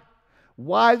Ezrite,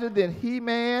 wiser than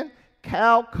Heman,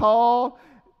 Calcol,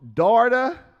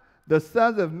 Darda, the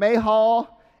sons of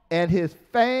Mahal, and his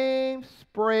fame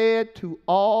spread to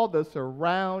all the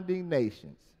surrounding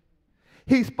nations.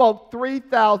 He spoke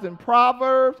 3,000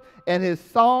 proverbs, and his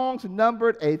songs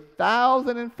numbered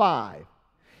 1,005.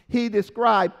 He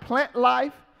described plant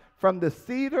life from the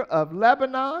cedar of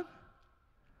Lebanon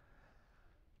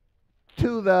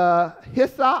to the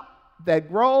hyssop that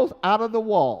grows out of the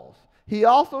walls. He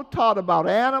also taught about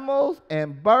animals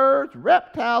and birds,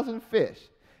 reptiles, and fish.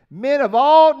 Men of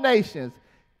all nations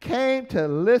came to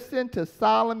listen to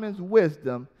Solomon's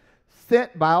wisdom,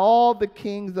 sent by all the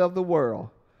kings of the world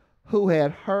who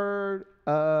had heard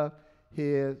of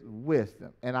his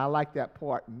wisdom. And I like that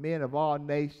part. Men of all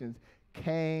nations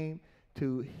came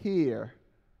to hear,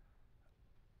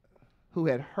 who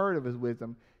had heard of his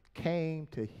wisdom, came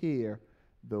to hear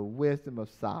the wisdom of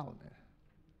Solomon.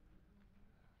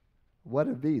 What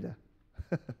a vita.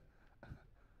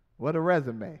 What a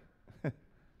resume.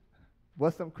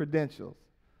 What's some credentials?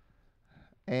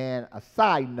 And a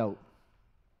side note,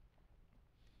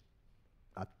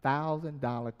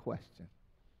 $1,000 question.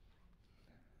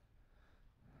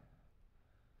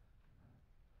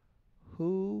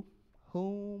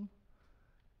 Whom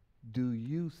do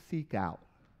you seek out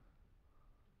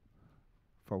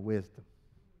for wisdom?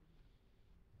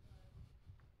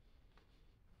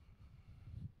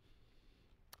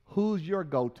 Who's your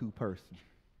go-to person?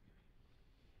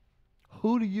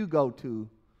 Who do you go to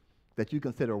that you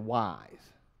consider wise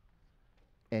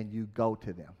and you go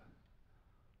to them?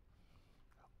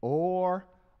 Or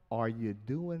are you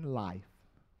doing life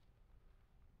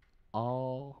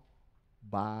all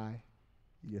by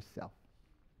yourself?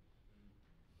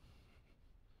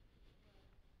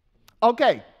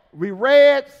 Okay, we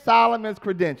read Solomon's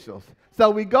credentials. So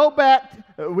we go back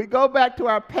to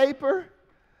our paper.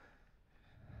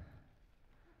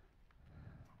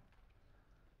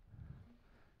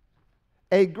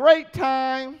 A great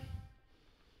time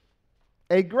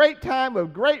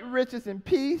of great riches and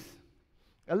peace.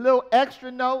 A little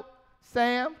extra note,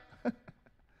 Sam.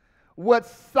 What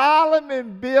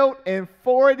Solomon built in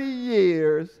 40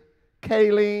 years,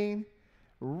 Kayleen,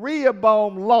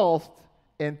 Rehoboam lost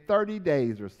in 30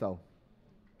 days or so.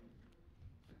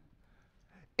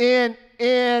 In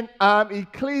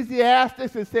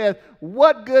Ecclesiastes, it says,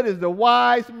 what good is the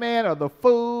wise man or the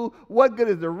fool? What good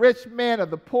is the rich man or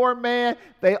the poor man?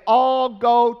 They all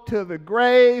go to the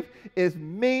grave. It's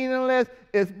meaningless.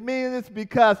 It's meaningless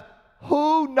because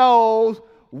who knows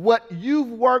what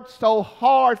you've worked so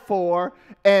hard for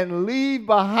and leave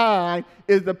behind?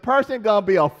 Is the person going to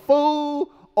be a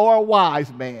fool or a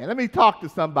wise man? Let me talk to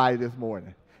somebody this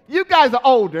morning. You guys are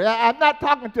older. I'm not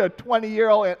talking to a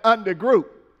 20-year-old and under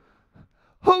group.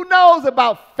 Who knows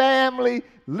about family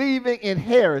leaving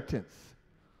inheritance?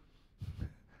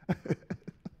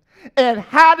 And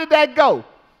how did that go?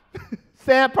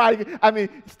 Steve probably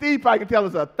can tell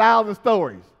us 1,000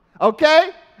 stories. Okay?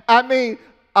 A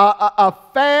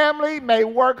family may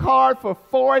work hard for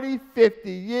 40,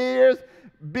 50 years,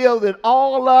 build it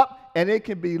all up, and it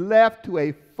can be left to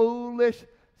a foolish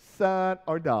son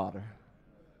or daughter.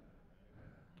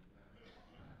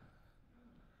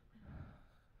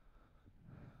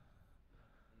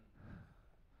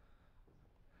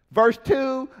 Verse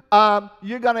 2,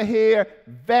 you're going to hear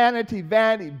vanity,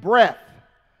 vanity, breath,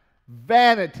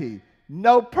 vanity,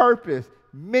 no purpose,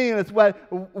 meaningless.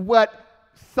 What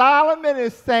Solomon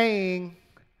is saying,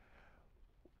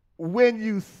 when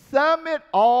you sum it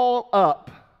all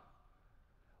up,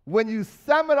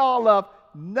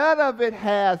 none of it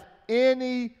has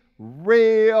any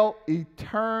real,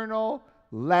 eternal,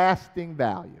 lasting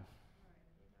value.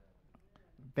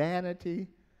 Vanity,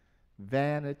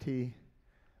 vanity,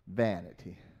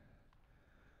 vanity.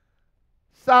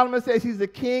 Solomon says he's a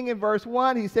king in verse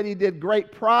 1. He said he did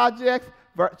great projects.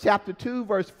 Chapter 2,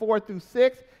 verse 4 through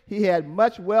 6. He had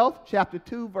much wealth. Chapter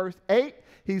 2, verse 8.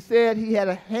 He said he had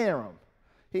a harem.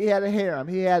 He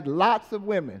had lots of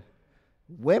women.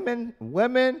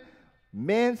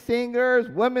 Men singers,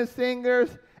 women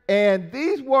singers. And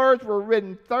these words were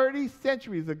written 30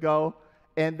 centuries ago,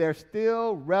 and they're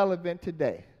still relevant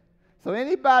today. So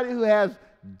anybody who has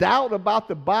doubt about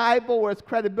the Bible or its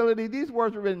credibility, these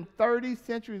words were written 30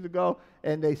 centuries ago,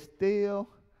 and they still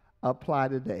apply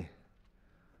today.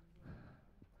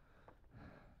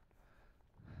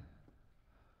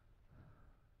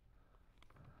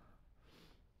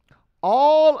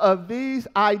 All of these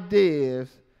ideas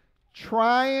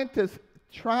trying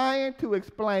to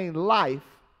explain life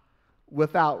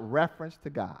without reference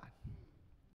to God.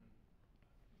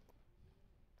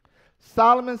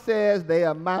 Solomon says they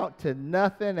amount to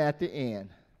nothing at the end.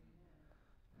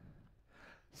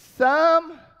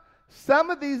 Some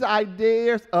of these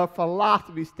ideas of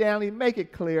philosophy, Stanley, make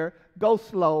it clear, go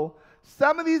slow.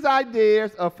 Some of these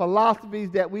ideas of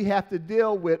philosophies that we have to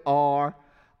deal with are,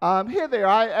 here they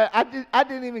are. I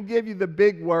didn't even give you the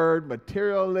big word,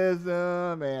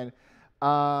 materialism and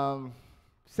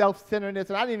self-centeredness,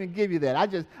 and I didn't even give you that.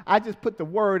 I just put the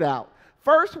word out.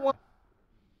 First one,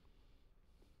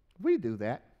 we do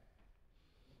that,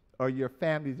 or your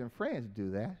families and friends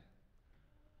do that.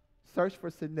 Search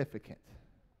for significance.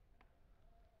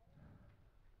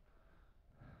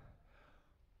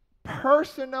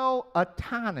 Personal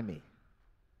autonomy.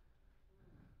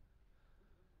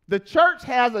 The church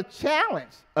has a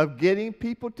challenge of getting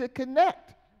people to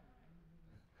connect.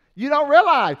 You don't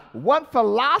realize one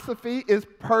philosophy is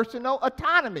personal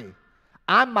autonomy.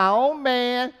 I'm my own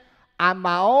man. I'm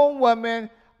my own woman.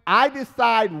 I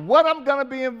decide what I'm going to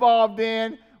be involved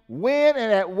in, when,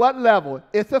 and at what level.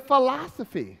 It's a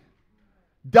philosophy.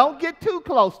 Don't get too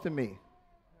close to me.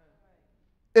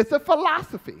 It's a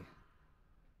philosophy.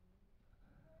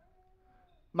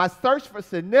 My search for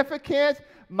significance,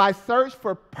 my search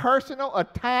for personal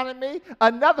autonomy,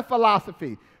 another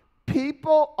philosophy.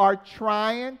 People are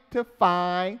trying to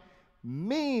find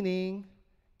meaning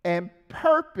and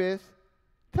purpose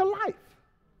to life.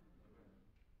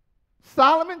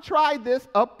 Solomon tried this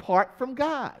apart from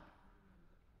God.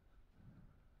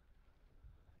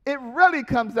 It really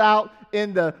comes out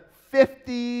in the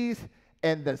 50s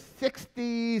and the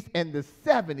 60s and the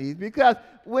 70s, because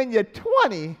when you're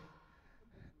 20,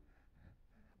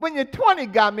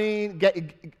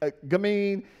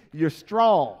 Gameen, you're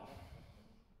strong.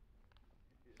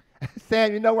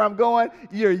 Sam, you know where I'm going?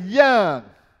 You're young.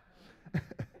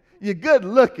 You're good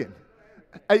looking.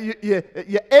 You're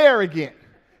arrogant.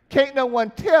 Can't no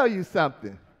one tell you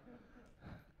something.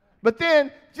 But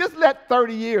then just let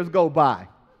 30 years go by.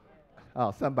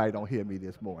 Oh, somebody don't hear me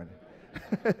this morning.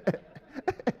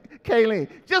 Kayleen,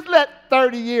 just let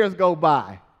 30 years go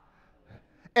by.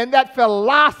 And that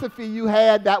philosophy you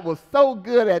had that was so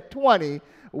good at 20,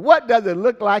 what does it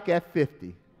look like at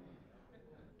 50?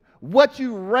 What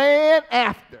you ran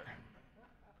after,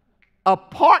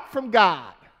 apart from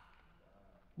God.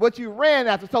 What you ran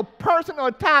after. So personal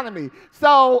autonomy.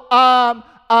 So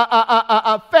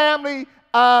family,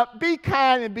 be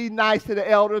kind and be nice to the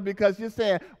elders, because you're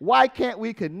saying, why can't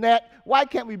we connect? Why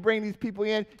can't we bring these people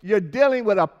in? You're dealing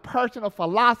with a personal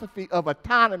philosophy of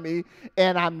autonomy,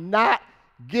 and I'm not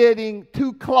getting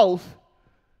too close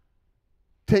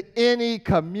to any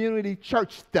community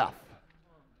church stuff.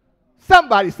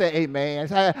 Somebody say amen.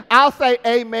 I'll say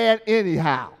amen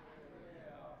anyhow.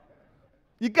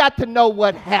 You got to know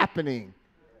what's happening.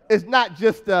 It's not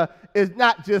just the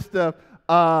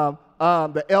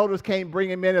elders can't bring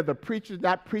him in, or the preacher's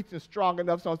not preaching strong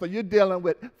enough. So you're dealing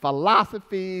with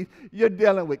philosophies. You're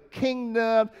dealing with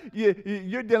kingdom.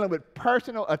 You're dealing with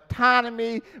personal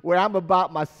autonomy, where I'm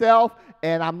about myself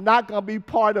and I'm not going to be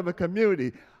part of a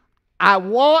community. I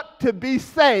want to be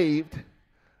saved,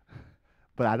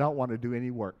 but I don't want to do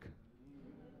any work.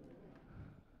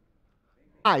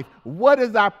 Life. What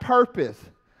is our purpose?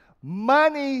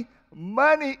 Money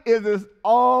is its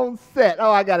own set. Oh,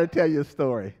 I got to tell you a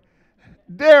story.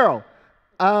 Daryl,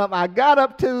 I got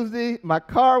up Tuesday, my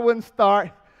car wouldn't start,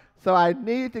 so I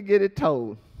need to get it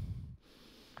towed.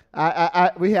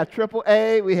 We have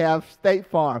AAA, we have State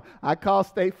Farm. I call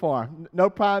State Farm. No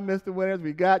problem, Mr. Winters,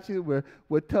 we got you.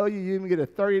 We'll tow you. You even get a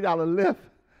 $30 lift.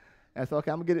 And so,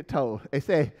 okay, I'm going to get it towed. They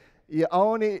say, you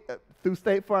only, through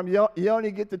State Farm, you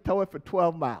only get to tow it for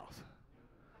 12 miles.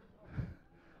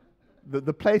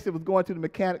 The place it was going to, the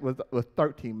mechanic, was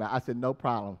 13 miles. I said, no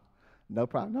problem. No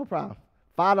problem, no problem.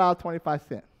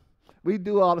 $5.25. We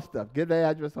do all the stuff. Give the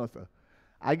address on stuff.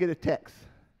 I get a text.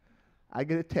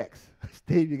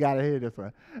 Steve, you got to hear this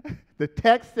one. The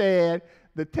text said,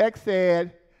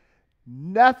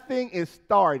 nothing is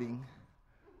starting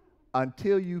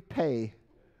until you pay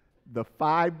the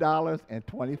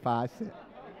 $5.25.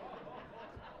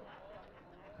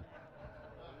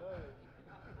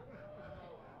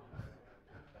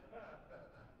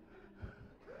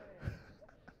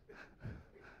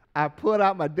 I put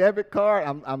out my debit card.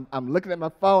 I'm looking at my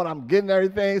phone. I'm getting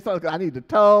everything. So I need to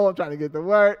tow. I'm trying to get to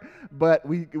work. But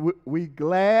we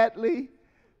gladly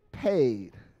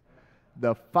paid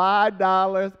the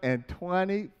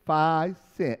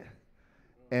 $5.25,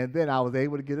 and then I was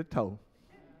able to get a tow.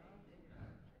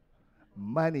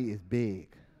 Money is big.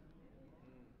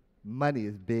 Money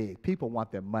is big. People want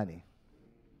their money.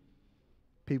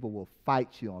 People will fight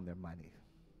you on their money.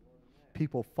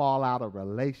 People fall out of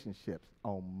relationships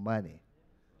on money.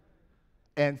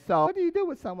 And so, what do you do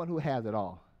with someone who has it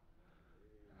all?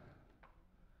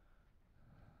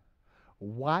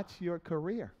 Watch your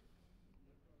career.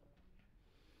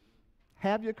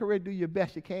 Have your career, do your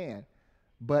best you can,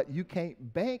 but you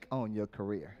can't bank on your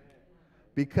career,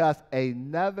 because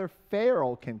another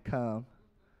Pharaoh can come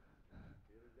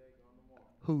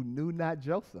who knew not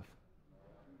Joseph.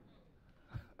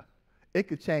 It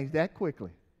could change that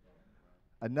quickly.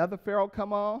 Another Pharaoh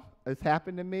come on. It's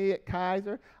happened to me at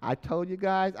Kaiser. I told you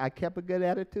guys I kept a good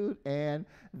attitude, and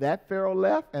that Pharaoh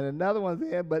left, and another one's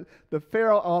in. But the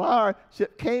Pharaoh on our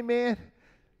ship came in,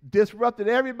 disrupted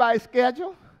everybody's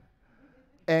schedule,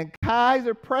 and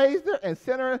Kaiser praised her and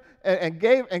sent her and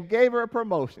gave her a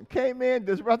promotion. Came in,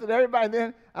 disrupted everybody, and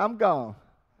then I'm gone.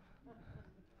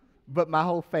 But my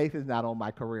whole faith is not on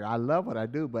my career. I love what I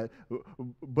do, but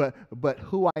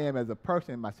who I am as a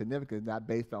person and my significance is not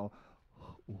based on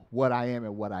what I am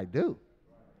and what I do.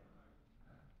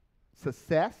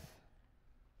 Success.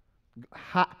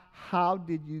 How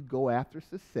did you go after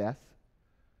success?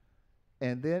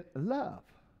 And then love.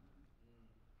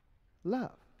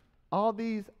 Love. All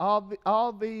these are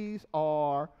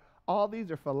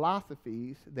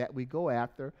philosophies that we go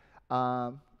after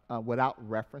without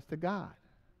reference to God.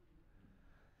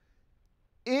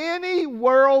 Any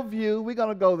worldview, we're going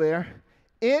to go there,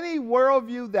 any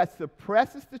worldview that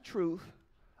suppresses the truth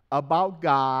about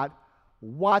God,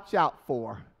 watch out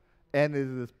for. And it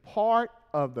is part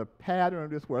of the pattern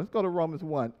of this world. Let's go to Romans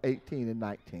 1, 18 and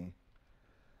 19.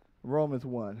 Romans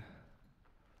 1.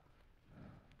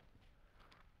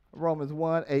 Romans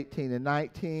 1, 18 and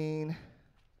 19.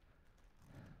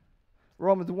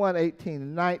 Romans 1, 18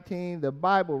 and 19, the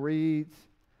Bible reads,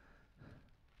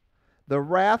 "The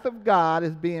wrath of God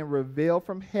is being revealed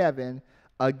from heaven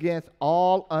against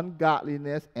all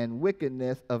ungodliness and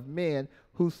wickedness of men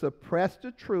who suppress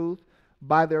the truth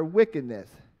by their wickedness,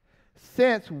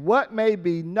 since what may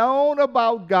be known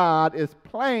about God is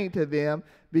plain to them,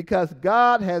 because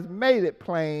God has made it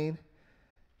plain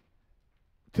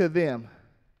to them.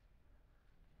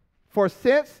 For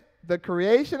since the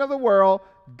creation of the world,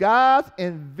 God's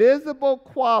invisible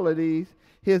qualities,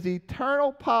 his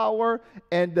eternal power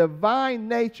and divine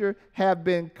nature have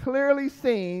been clearly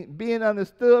seen, being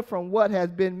understood from what has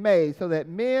been made, so that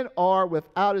men are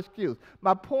without excuse."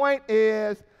 My point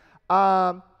is,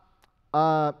 any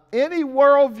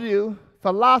worldview,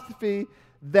 philosophy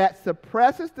that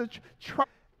suppresses the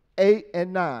 8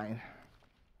 and 9.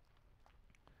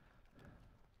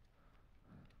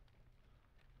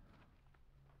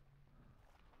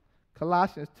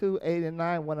 Colossians 2, 8 and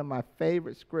 9, one of my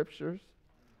favorite scriptures.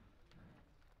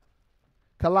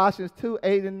 Colossians 2,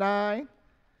 8 and 9.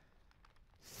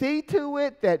 "See to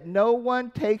it that no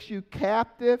one takes you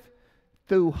captive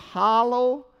through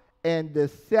hollow and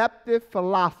deceptive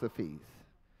philosophies."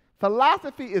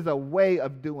 Philosophy is a way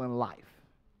of doing life,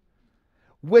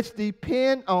 which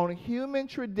depend on human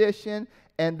tradition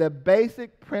and the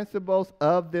basic principles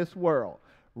of this world,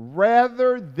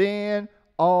 rather than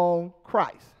on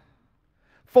Christ.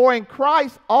 For in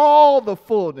Christ all the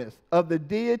fullness of the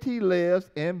deity lives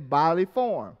in bodily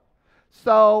form.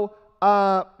 So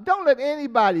don't let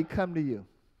anybody come to you.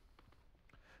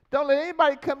 Don't let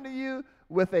anybody come to you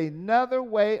with another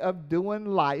way of doing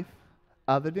life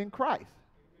other than Christ.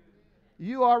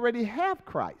 You already have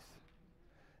Christ.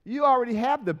 You already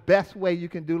have the best way you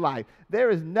can do life. There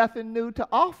is nothing new to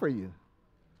offer you.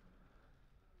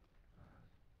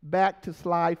 Back to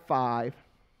slide 5.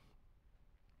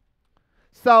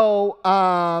 So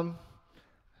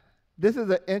this is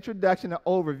an introduction and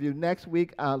overview. Next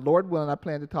week, Lord willing, I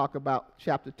plan to talk about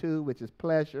chapter 2, which is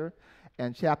pleasure,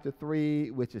 and chapter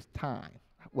 3, which is time.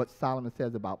 What Solomon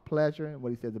says about pleasure and what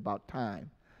he says about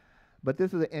time. But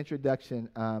this is an introduction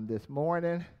this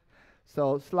morning.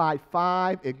 So slide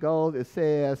 5, it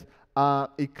says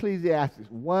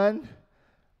Ecclesiastes 1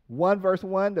 verse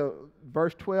 1 to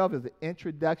verse 12 is the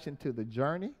introduction to the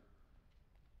journey.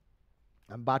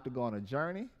 I'm about to go on a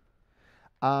journey.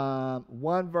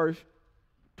 1 verse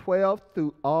 12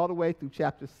 through all the way through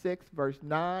chapter 6, verse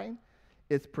 9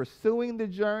 is pursuing the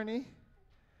journey.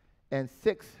 And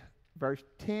 6 verse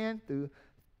 10 through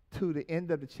to the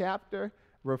end of the chapter,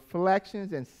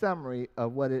 reflections and summary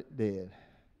of what it did.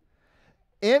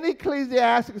 In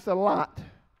Ecclesiastes a lot,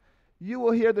 you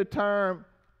will hear the term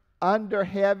under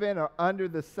heaven or under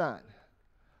the sun.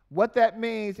 What that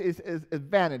means is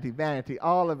vanity.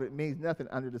 All of it means nothing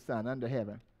under the sun, under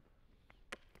heaven.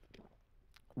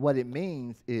 What it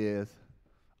means is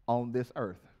on this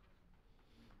earth.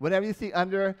 Whenever you see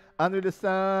under the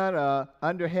sun,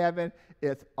 under heaven,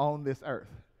 it's on this earth.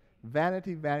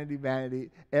 Vanity, vanity,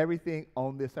 vanity, everything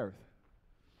on this earth.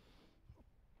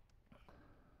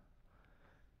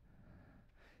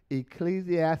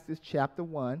 Ecclesiastes chapter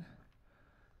 1,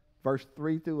 verse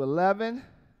 3 through 11.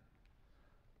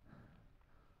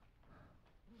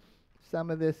 Some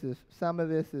of this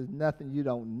is nothing you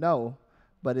don't know,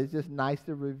 but it's just nice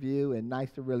to review and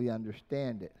nice to really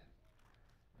understand it.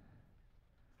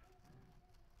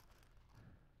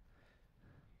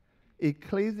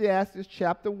 Ecclesiastes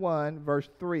chapter 1, verse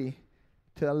 3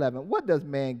 to 11. "What does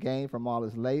man gain from all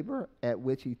his labor at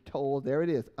which he toiled?" There it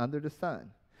is, under the sun.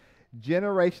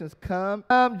 "Generations come,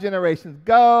 generations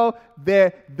go.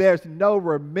 There's no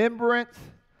remembrance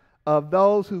of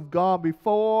those who've gone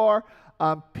before."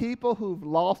 People who've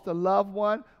lost a loved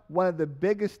one, one of the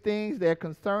biggest things they're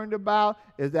concerned about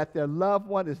is that their loved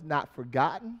one is not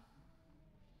forgotten.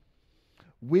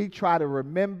 We try to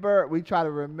remember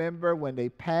when they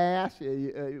pass.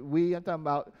 I'm talking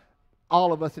about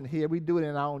all of us in here. We do it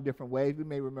in our own different ways. We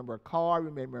may remember a card. We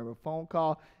may remember a phone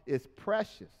call. It's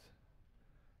precious.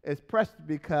 It's precious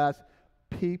because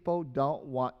people don't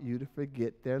want you to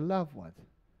forget their loved ones.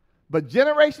 But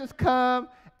generations come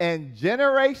and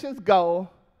generations go.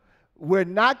 We're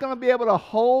not going to be able to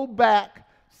hold back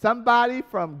somebody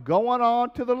from going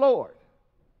on to the Lord.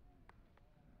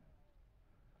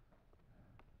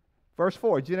 Verse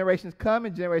 4, "Generations come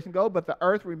and generations go, but the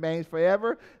earth remains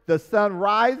forever. The sun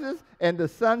rises and the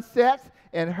sun sets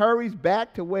and hurries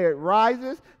back to where it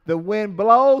rises. The wind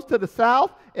blows to the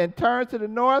south and turns to the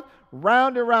north.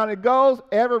 Round and round it goes,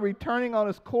 ever returning on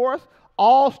its course.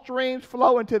 All streams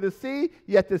flow into the sea,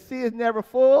 yet the sea is never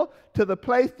full. To the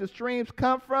place the streams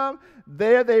come from,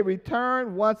 there they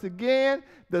return once again.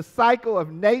 The cycle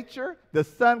of nature, the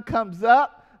sun comes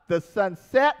up, the sun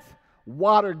sets,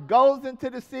 water goes into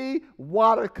the sea,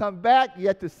 water comes back,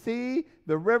 yet the sea,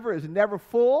 the river is never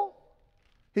full.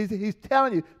 He's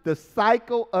telling you the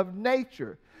cycle of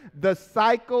nature, the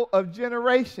cycle of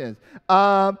generations,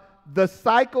 the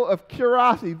cycle of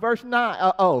curiosity.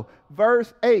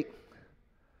 Verse 8.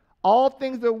 All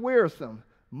things are wearisome,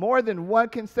 more than one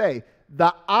can say.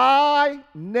 The eye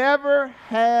never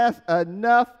has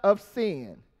enough of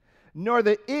seeing, nor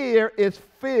the ear is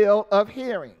filled of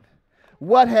hearing.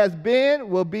 What has been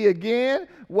will be again.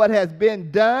 What has been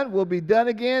done will be done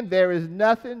again. There is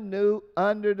nothing new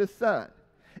under the sun.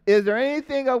 Is there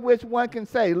anything of which one can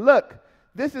say, look,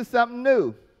 this is something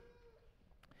new?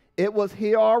 It was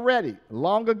here already,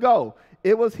 long ago.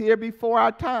 It was here before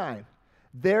our time.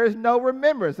 There is no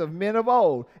remembrance of men of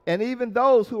old, and even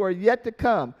those who are yet to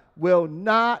come will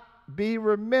not be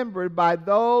remembered by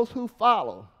those who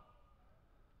follow.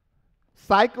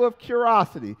 Cycle of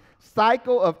curiosity,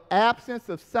 cycle of absence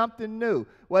of something new.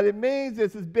 What it means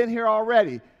is it's been here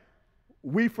already.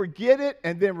 We forget it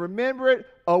and then remember it,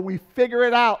 or we figure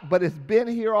it out, but it's been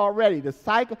here already. The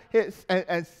cycle,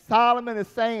 and Solomon is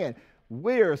saying,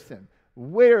 wearisome,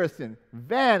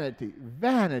 vanity,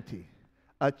 vanity,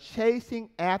 a chasing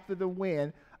after the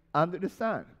wind under the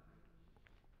sun.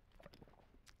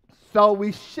 So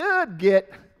we should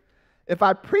get, if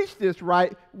I preach this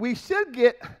right, we should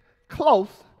get close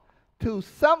to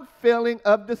some feeling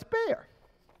of despair.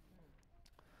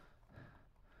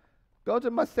 Go to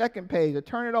my second page or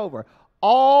turn it over.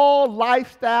 All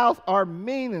lifestyles are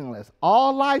meaningless.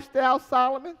 All lifestyles,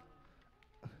 Solomon?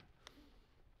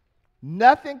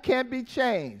 Nothing can be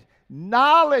changed.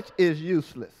 Knowledge is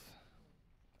useless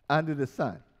under the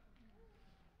sun.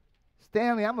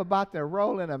 Stanley, I'm about to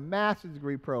enroll in a master's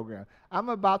degree program. I'm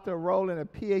about to enroll in a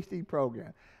PhD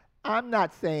program. I'm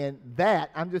not saying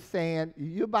that. I'm just saying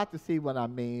you're about to see what I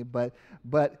mean.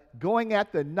 But going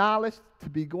after knowledge, to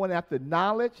be going after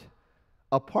knowledge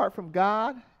apart from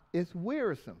God is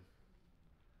wearisome.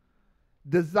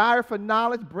 Desire for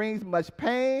knowledge brings much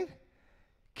pain.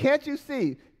 Can't you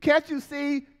see? Can't you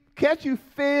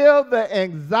feel the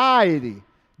anxiety,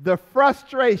 the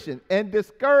frustration, and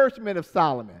discouragement of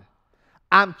Solomon?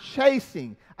 I'm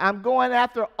going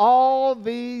after all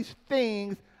these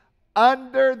things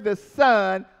under the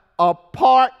sun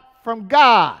apart from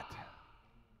God.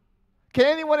 Can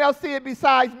anyone else see it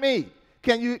besides me?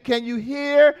 Can you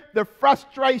hear the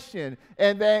frustration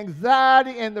and the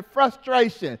anxiety and the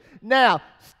frustration? Now,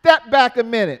 step back a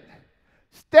minute.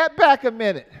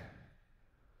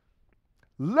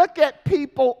 Look at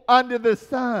people under the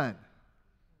sun.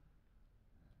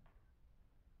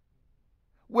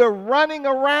 We're running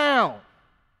around.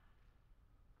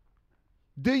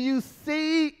 Do you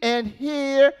see and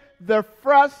hear the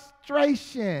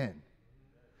frustration?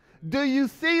 Do you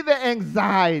see the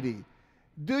anxiety?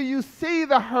 Do you see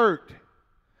the hurt?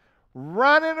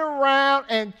 Running around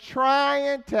and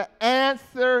trying to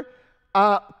answer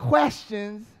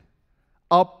questions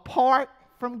apart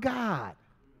from God.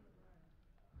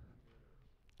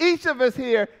 Each of us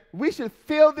here, we should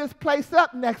fill this place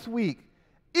up next week.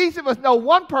 Each of us know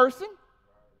one person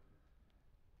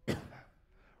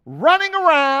running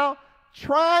around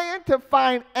trying to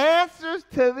find answers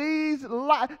to these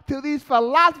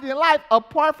philosophies in life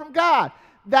apart from God.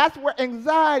 That's where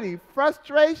anxiety,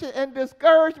 frustration, and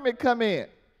discouragement come in.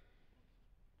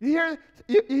 You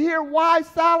hear why,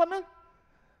 Solomon?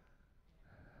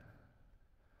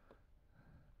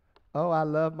 Oh, I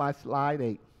love my slide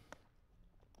 8.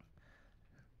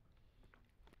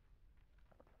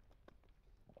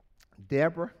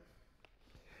 Deborah,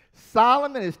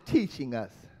 Solomon is teaching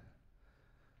us.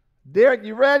 Derek,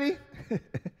 you ready?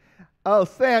 Oh,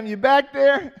 Sam, you back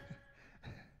there?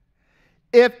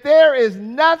 If there is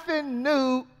nothing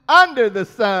new under the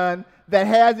sun that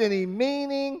has any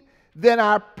meaning, then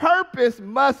our purpose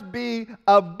must be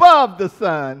above the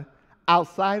sun,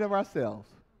 outside of ourselves.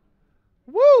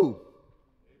 Woo!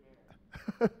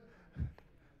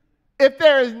 If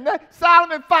there is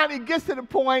Solomon finally gets to the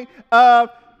point of,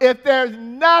 if there's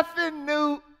nothing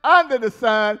new under the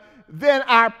sun, then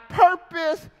our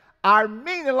purpose, our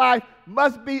meaning in life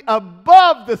must be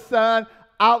above the sun,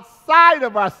 outside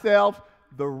of ourselves,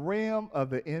 the realm of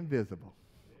the invisible,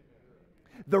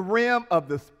 the realm of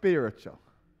the spiritual,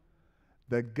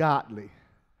 the godly,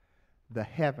 the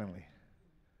heavenly,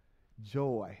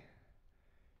 joy,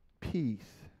 peace,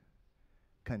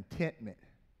 contentment,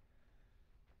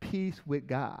 peace with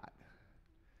God,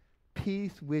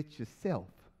 peace with yourself,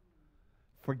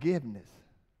 forgiveness,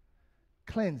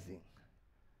 cleansing,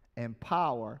 and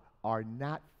power are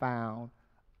not found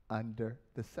under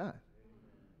the sun.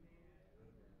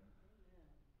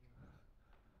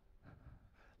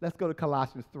 Let's go to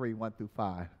Colossians 3, 1 through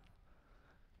 5.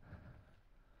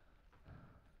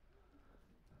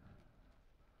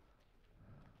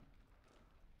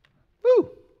 Woo!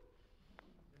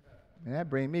 Man, that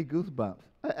brings me goosebumps.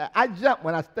 I jumped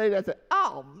when I stayed there and said,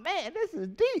 oh man, this is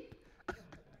deep.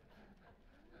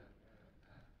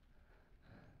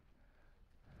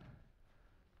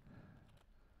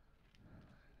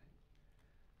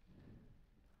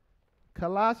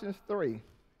 Colossians 3.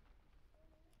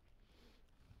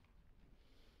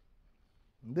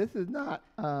 This is not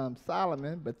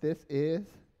Solomon, but this is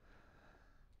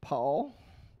Paul.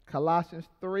 Colossians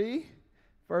 3,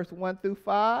 verse 1 through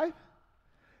 5.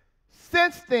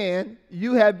 Since then,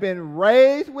 you have been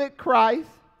raised with Christ.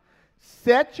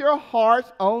 Set your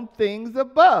hearts on things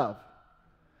above,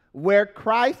 where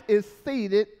Christ is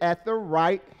seated at the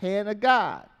right hand of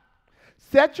God.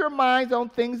 Set your minds on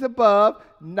things above,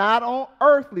 not on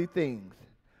earthly things.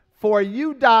 For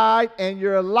you died, and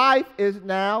your life is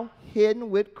now hidden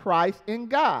with Christ in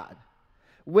God.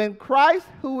 When Christ,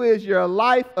 who is your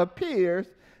life, appears,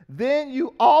 then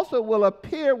you also will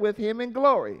appear with him in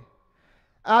glory.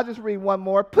 I'll just read one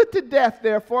more. Put to death,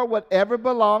 therefore, whatever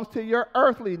belongs to your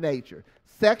earthly nature: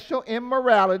 sexual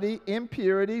immorality,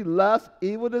 impurity, lust,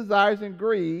 evil desires, and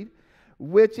greed,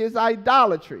 which is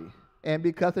idolatry. And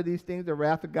because of these things, the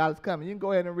wrath of God is coming. You can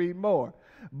go ahead and read more.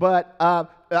 But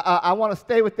I want to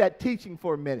stay with that teaching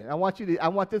for a minute. I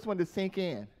want this one to sink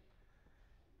in.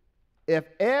 If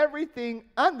everything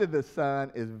under the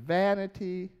sun is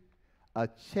vanity, a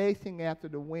chasing after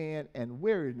the wind, and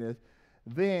weariness,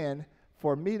 then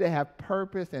for me to have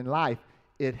purpose in life,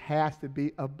 it has to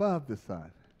be above the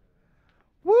sun.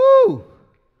 Woo!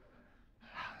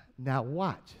 Now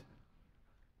watch.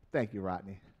 Thank you,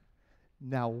 Rodney.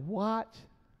 Now watch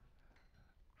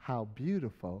how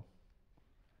beautiful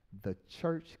the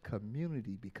church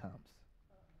community becomes.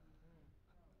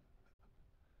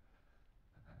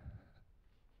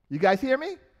 You guys hear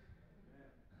me?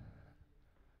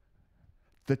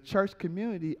 The church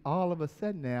community all of a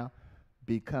sudden now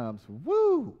becomes,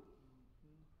 woo!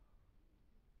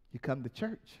 You come to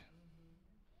church.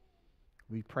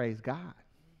 We praise God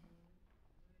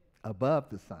above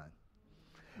the sun.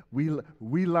 We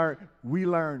learn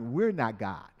we're not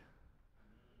God.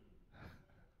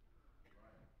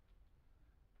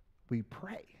 We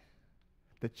pray.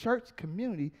 The church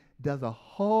community does a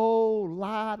whole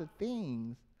lot of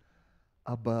things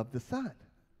above the sun.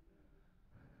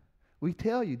 We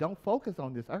tell you, don't focus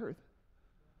on this earth.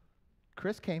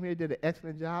 Chris came here and did an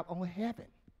excellent job on heaven.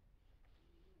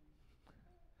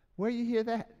 Where you hear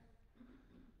that?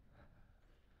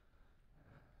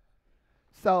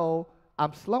 So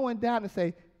I'm slowing down and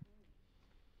say,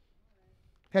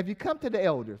 have you come to the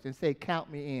elders and say,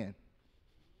 count me in?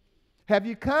 Have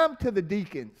you come to the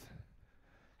deacons?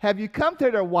 Have you come to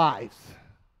their wives?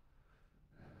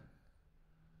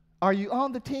 Are you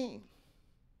on the team?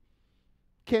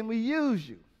 Can we use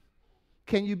you?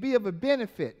 Can you be of a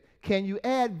benefit? Can you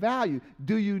add value?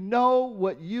 Do you know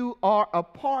what you are a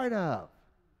part of?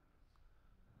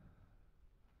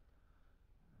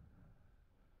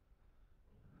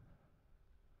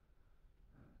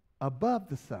 Above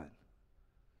the sun.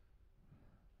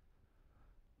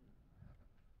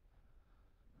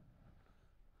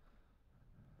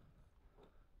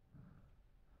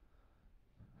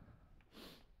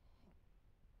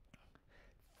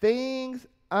 Things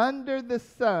under the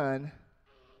sun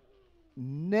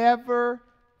never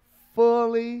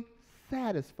fully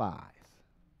satisfies.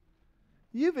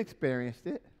 You've experienced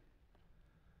it.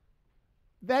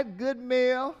 That good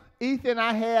meal Ethan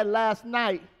I had last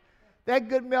night, that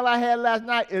good meal I had last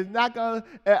night is not going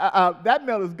to, that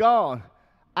meal is gone.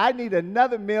 I need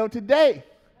another meal today.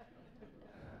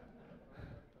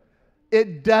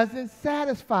 It doesn't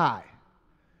satisfy.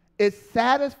 It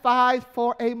satisfies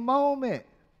for a moment.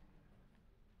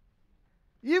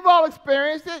 You've all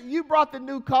experienced it. You brought the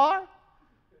new car.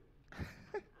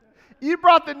 You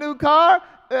brought the new car.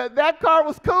 That car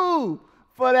was cool.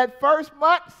 For that first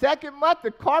month, second month,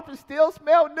 the carpet still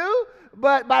smelled new.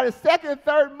 But by the second and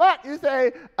third month, you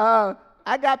say,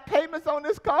 I got payments on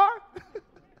this car.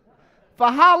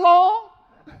 For how long?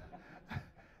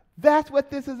 That's what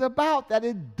this is about, that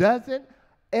it doesn't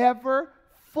ever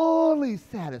fully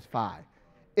satisfy.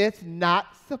 It's not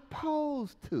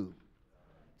supposed to.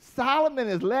 Solomon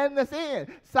is letting us in.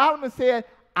 Solomon said,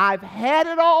 I've had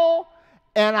it all,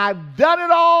 and I've done it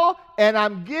all, and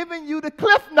I'm giving you the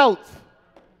cliff notes.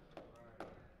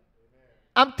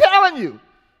 I'm telling you,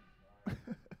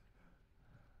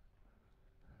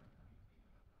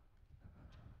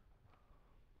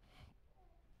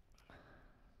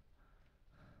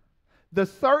 The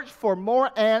search for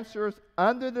more answers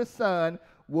under the sun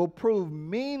will prove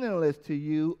meaningless to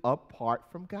you apart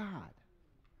from God.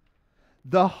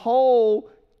 The whole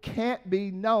can't be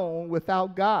known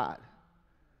without God.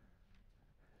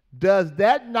 Does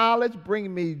that knowledge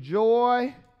bring me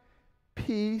joy,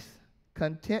 peace,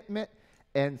 contentment,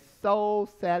 and soul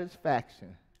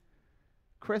satisfaction?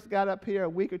 Chris got up here a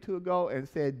week or two ago and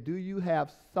said, do you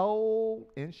have soul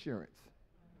insurance?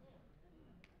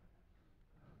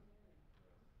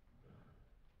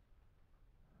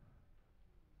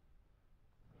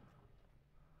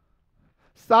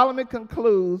 Solomon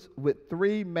concludes with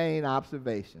three main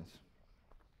observations.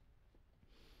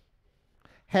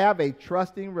 Have a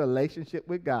trusting relationship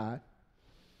with God.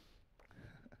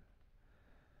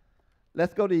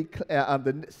 Let's go to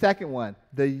the second one.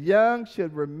 The young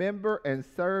should remember and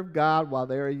serve God while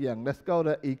they are young. Let's go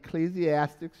to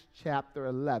Ecclesiastes chapter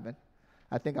 11.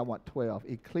 I think I want 12.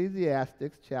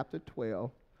 Ecclesiastes chapter 12.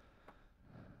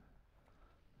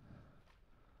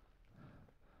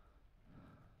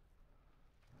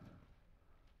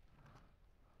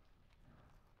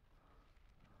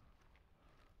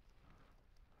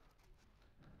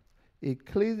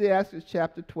 Ecclesiastes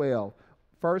chapter 12,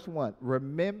 verse 1.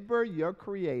 Remember your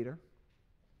Creator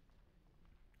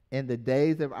in the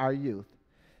days of our youth,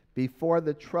 before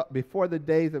the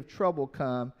days of trouble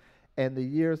come and the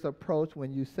years approach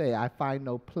when you say, I find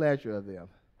no pleasure of them.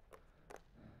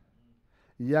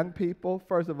 Young people,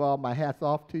 first of all, my hat's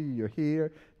off to you. You're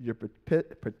here, you're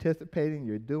participating,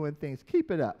 you're doing things. Keep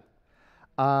it up.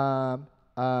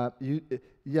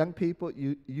 Young people,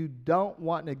 you don't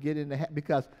want to get in the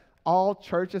because all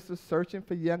churches are searching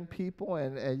for young people,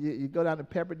 and you go down to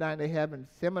Pepperdine, they're having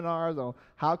seminars on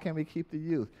how can we keep the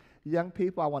youth. Young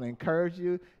people, I want to encourage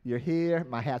you. You're here.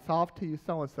 My hat's off to you,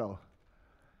 so-and-so.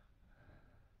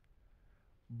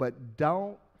 But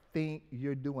don't think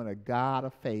you're doing a God a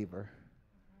favor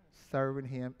serving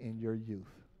him in your youth.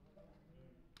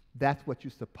 That's what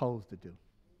you're supposed to do.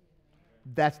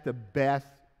 That's the best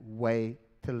way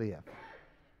to live.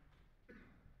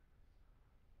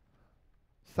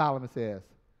 Solomon says,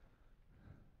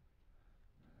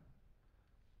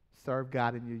 serve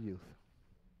God in your youth.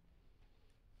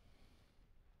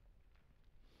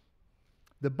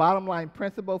 The bottom line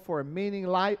principle for a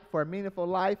meaningful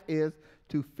life is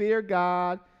to fear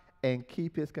God and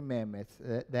keep his commandments.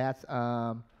 That's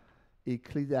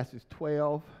Ecclesiastes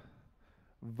 12,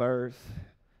 verse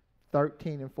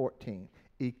 13 and 14.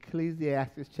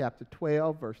 Ecclesiastes chapter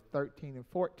 12, verse 13 and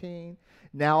 14.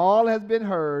 Now all has been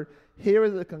heard. Here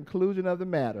is the conclusion of the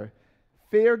matter.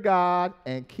 Fear God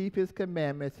and keep his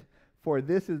commandments, for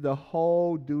this is the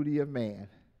whole duty of man.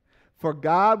 For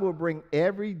God will bring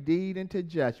every deed into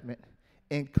judgment,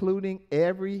 including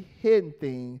every hidden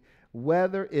thing,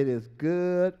 whether it is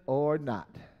good or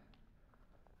not.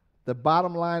 The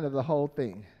bottom line of the whole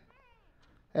thing.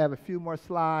 I have a few more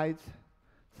slides.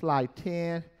 Slide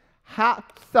 10. How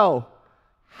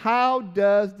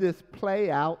does this play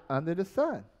out under the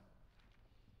sun?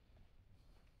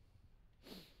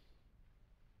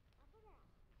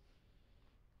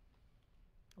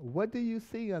 What do you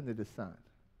see under the sun?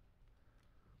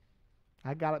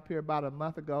 I got up here about a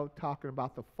month ago talking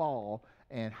about the fall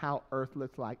and how Earth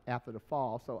looks like after the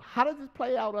fall. So how does this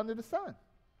play out under the sun?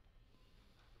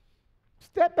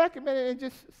 Step back a minute and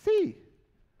just see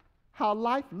how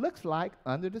life looks like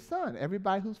under the sun.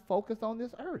 Everybody who's focused on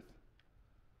this earth.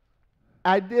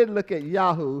 I did look at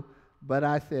Yahoo, but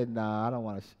I said, no, I don't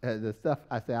want to.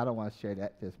 I don't want to share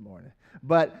that this morning.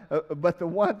 But the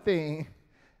one thing,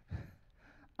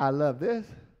 I love this.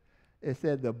 It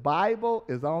said the Bible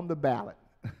is on the ballot.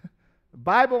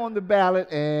 Bible on the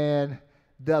ballot, and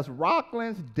does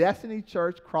Rockland's Destiny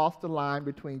Church cross the line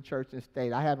between church and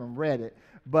state? I haven't read it,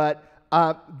 but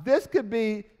this could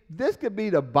be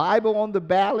the Bible on the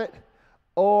ballot,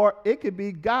 or it could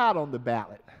be God on the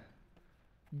ballot.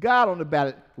 God on the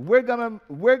ballot. We're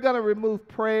gonna remove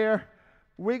prayer.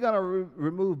 We're gonna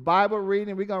remove Bible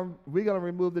reading. We're gonna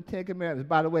remove the Ten Commandments.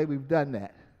 By the way, we've done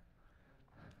that.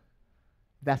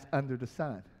 That's under the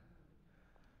sun.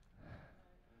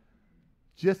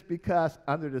 Just because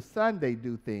under the sun they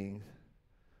do things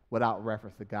without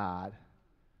reference to God,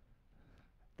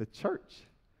 the church,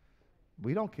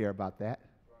 we don't care about that.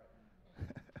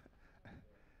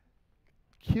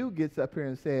 Q gets up here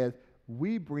and says,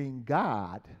 we bring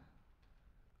God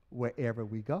wherever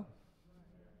we go.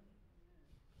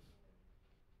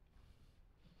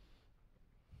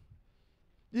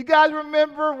 You guys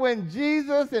remember when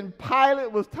Jesus and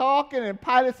Pilate was talking and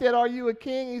Pilate said, "Are you a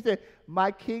king?" He said,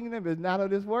 "My kingdom is not of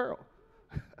this world.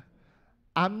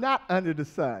 I'm not under the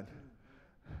sun.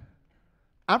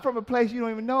 I'm from a place you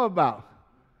don't even know about."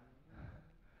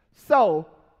 So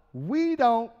we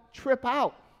don't trip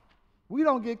out. We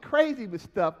don't get crazy with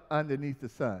stuff underneath the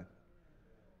sun.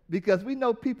 Because we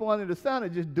know people under the sun are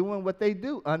just doing what they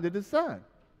do under the sun.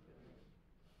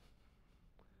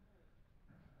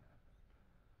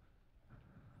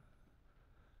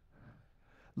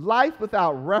 Life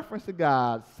without reference to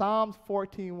God, Psalms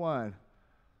 14:1.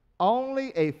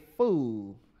 Only a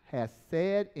fool has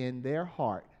said in their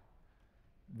heart,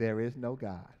 there is no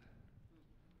God.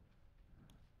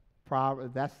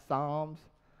 That's Psalms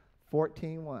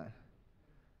 14:1.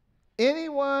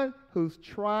 Anyone who's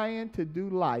trying to do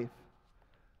life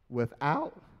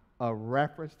without a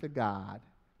reference to God,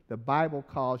 the Bible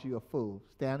calls you a fool.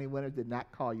 Stanley Winters did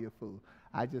not call you a fool.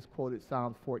 I just quoted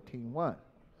Psalms 14:1.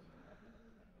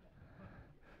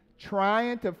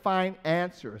 Trying to find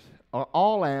answers, or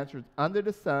all answers, under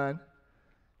the sun,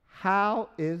 how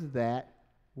is that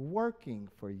working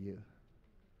for you?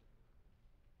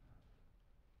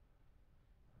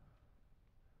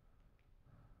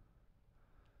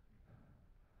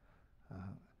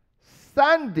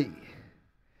 Sunday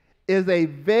is a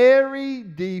very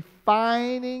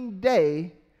defining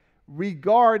day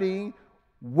regarding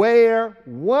where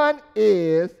one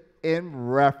is in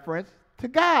reference to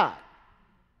God.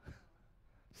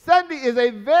 Sunday is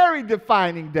a very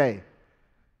defining day.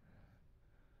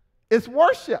 It's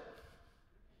worship.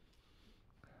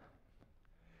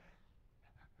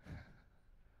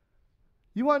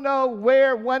 You want to know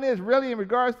where one is really in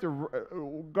regards to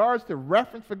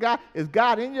reference for God? Is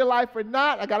God in your life or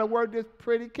not? I got to word this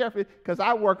pretty carefully because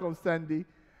I work on Sunday.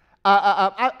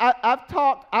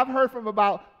 I've heard from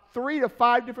about 3 to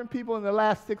 5 different people in the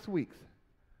last 6 weeks.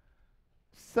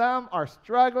 Some are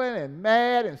struggling and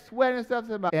mad and sweating and stuff,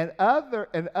 and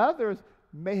others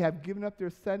may have given up their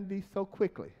Sunday so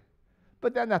quickly.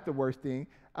 But that's not the worst thing.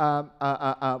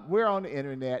 We're on the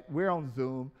internet. We're on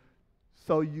Zoom.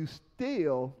 So you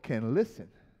still can listen.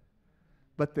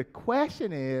 But the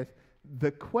question is,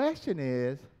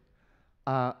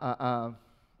 how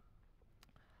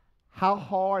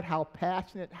hard, how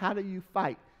passionate, how do you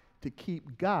fight to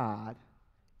keep God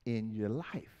in your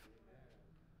life?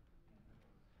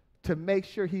 To make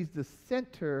sure he's the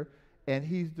center and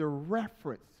he's the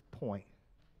reference point.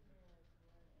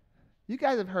 You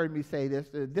guys have heard me say this.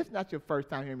 This is not your first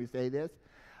time hearing me say this.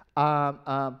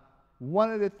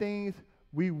 One of the things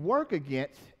we work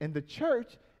against in the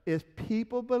church is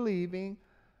people believing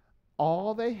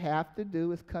all they have to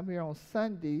do is come here on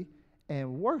Sunday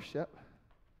and worship,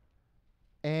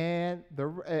 and the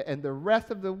rest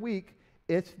of the week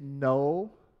it's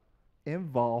no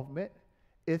involvement,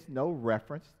 it's no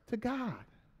reference to God.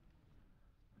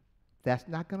 That's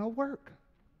not going to work.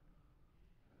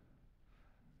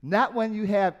 Not when you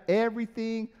have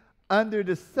everything under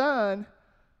the sun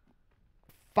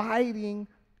fighting,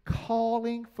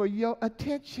 calling for your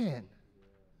attention.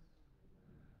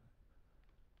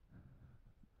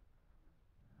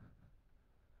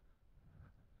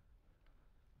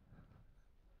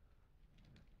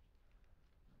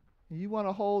 You want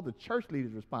to hold the church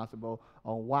leaders responsible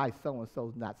on why so-and-so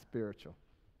is not spiritual.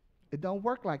 It don't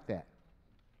work like that.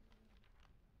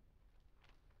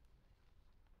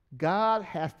 God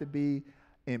has to be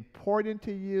important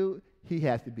to you. He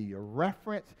has to be your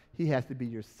reference. He has to be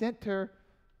your center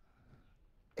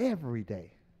every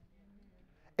day.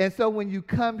 And so when you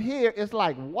come here, it's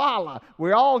like, voila,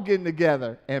 we're all getting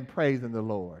together and praising the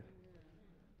Lord.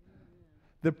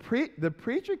 The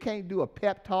preacher can't do a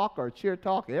pep talk or a cheer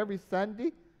talk every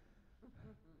Sunday.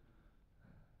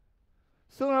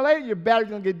 Sooner or later, your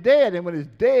battery's going to get dead, and when it's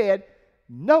dead,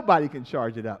 nobody can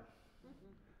charge it up.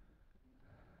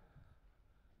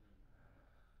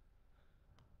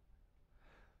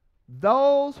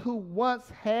 Those who once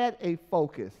had a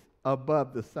focus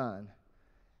above the sun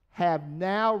have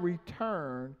now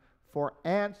returned for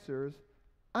answers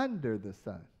under the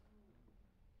sun.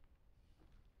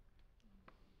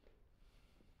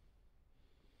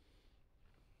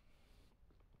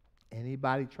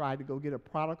 Anybody tried to go get a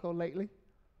prodigal lately?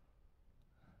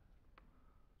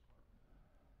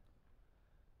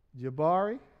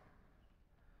 Jabari,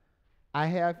 I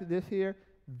have this here.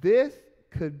 This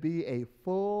could be a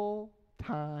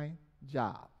full-time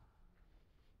job.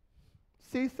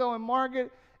 Cecil and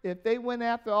Margaret, if they went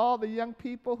after all the young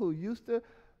people who used to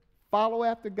follow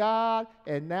after God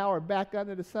and now are back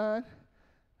under the sun,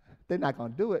 they're not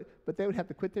going to do it, but they would have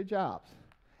to quit their jobs.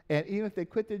 And even if they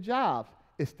quit their jobs,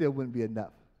 it still wouldn't be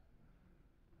enough.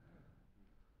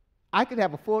 I could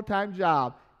have a full-time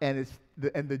job, and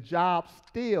the job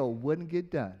still wouldn't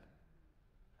get done.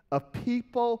 Of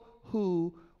people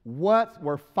who once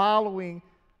were following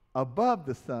above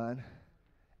the sun,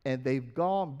 and they've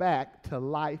gone back to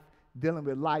life, dealing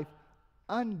with life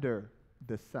under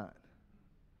the sun.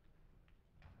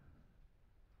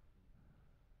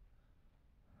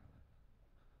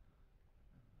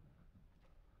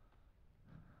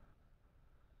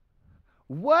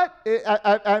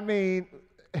 I mean,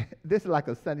 this is like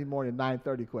a Sunday morning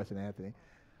 9:30 question, Anthony.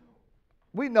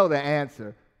 We know the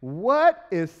answer. What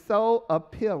is so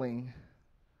appealing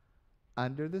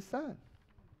under the sun?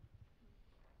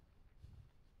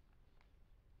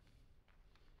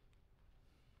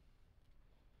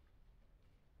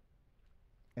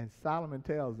 And Solomon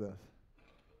tells us,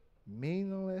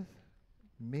 meaningless,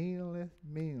 meaningless,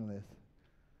 meaningless.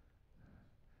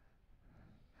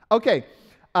 Okay,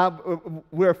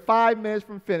 we're 5 minutes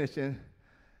from finishing.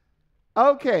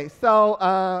 Okay,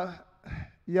 so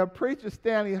your preacher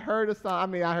Stanley heard a song. I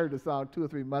mean, I heard the song 2 or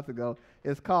 3 months ago.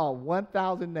 It's called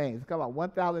 1,000 Names. It's called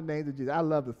 1,000 Names of Jesus. I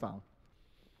love the song.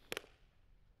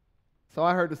 So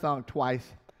I heard the song twice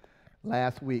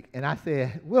last week, and I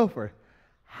said, Wilford,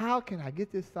 how can I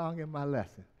get this song in my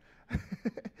lesson?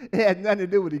 It had nothing to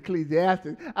do with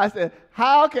Ecclesiastes. I said,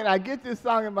 how can I get this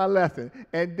song in my lesson?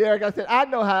 And Derek, I said, I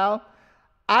know how.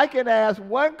 I can ask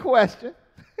one question.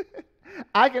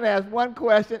 I can ask one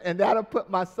question, and that'll put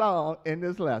my song in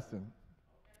this lesson.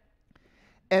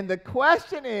 And the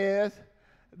question is,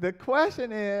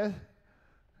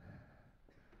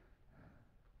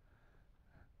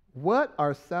 what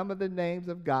are some of the names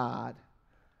of God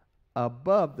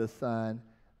above the sun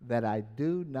that I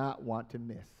do not want to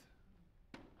miss?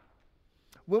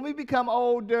 When we become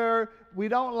older, we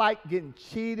don't like getting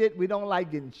cheated. We don't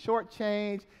like getting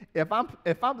shortchanged. If I'm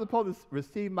supposed to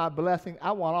receive my blessing,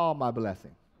 I want all my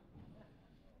blessing.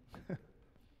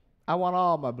 I want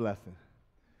all my blessing.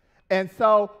 And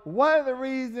so one of the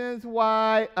reasons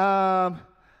why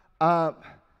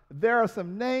there are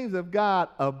some names of God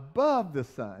above the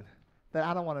sun that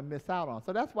I don't want to miss out on.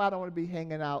 So that's why I don't want to be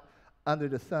hanging out under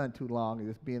the sun too long and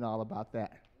just being all about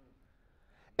that.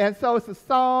 And so it's a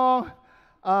song.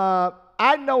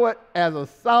 I know it as a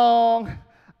song.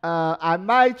 I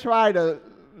might try to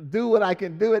do what I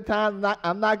can do at times.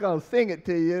 I'm not going to sing it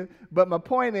to you, but my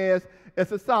point is,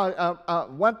 it's a song,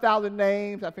 1,000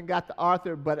 Names. I forgot the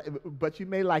author, but you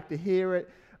may like to hear it.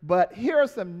 But here are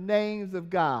some names of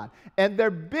God, and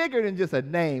they're bigger than just a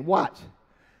name. Watch.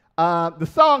 The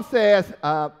song says,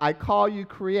 I call you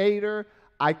Creator,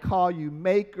 I call you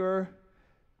Maker,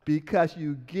 because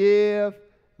you give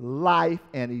life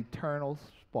and eternal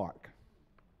spark.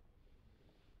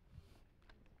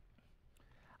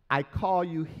 I call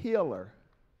you Healer,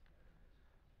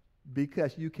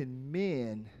 because you can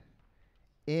mend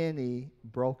any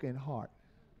broken heart.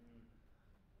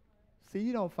 See,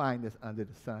 you don't find this under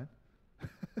the sun.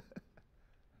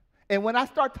 And when I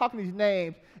start talking these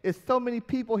names, it's so many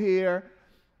people here.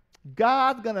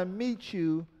 God's going to meet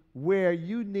you where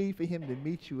you need for him to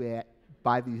meet you at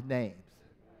by these names.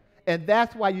 And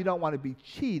that's why you don't want to be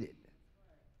cheated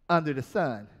under the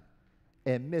sun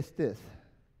and miss this.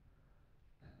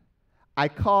 I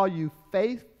call you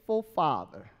Faithful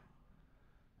Father,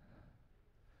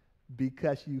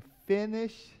 because you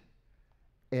finish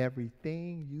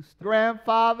everything you start.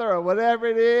 Grandfather or whatever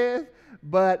it is,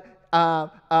 but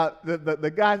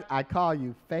the guys, I call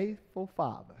you Faithful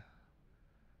Father,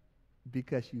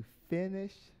 because you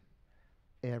finish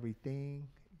everything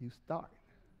you start.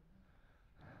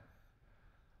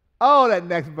 Oh, that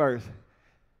next verse.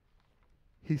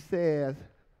 He says,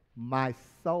 my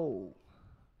soul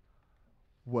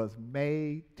was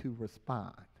made to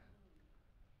respond.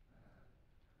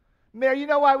 Mary, you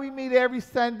know why we meet every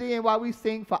Sunday and why we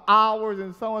sing for hours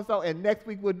and so, and next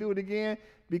week we'll do it again?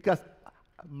 Because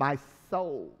my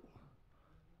soul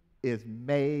is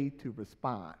made to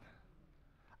respond.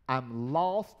 I'm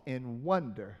lost in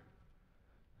wonder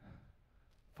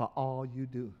for all you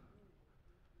do.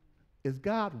 Is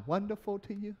God wonderful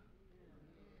to you?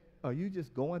 Or are you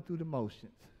just going through the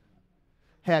motions?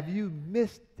 Have you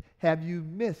missed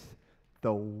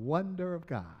the wonder of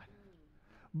God?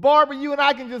 Barbara, you and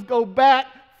I can just go back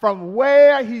from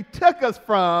where he took us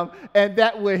from, and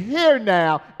that we're here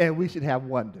now, and we should have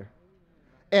wonder.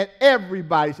 And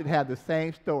everybody should have the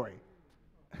same story.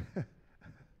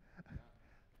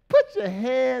 Put your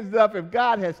hands up if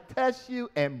God has touched you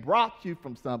and brought you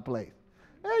from someplace.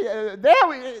 Hey,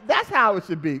 that's how it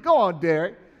should be. Go on,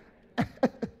 Derek.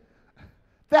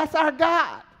 That's our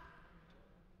God.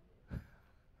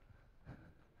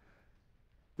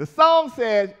 The song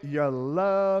says, your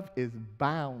love is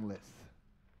boundless.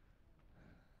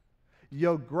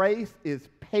 Your grace is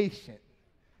patient.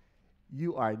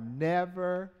 You are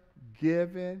never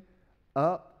giving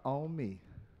up on me.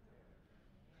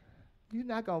 You're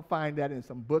not going to find that in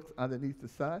some books underneath the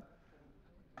sun.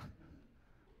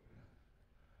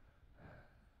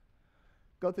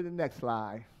 Go to the next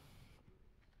slide.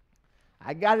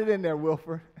 I got it in there,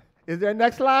 Wilford. Is there a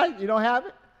next slide? You don't have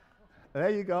it?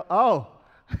 There you go. Oh,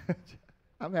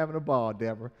 I'm having a ball,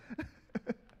 Deborah.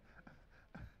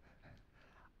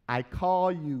 I call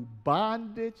you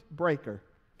bondage breaker.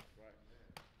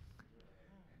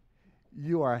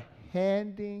 You are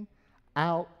handing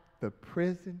out the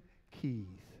prison keys.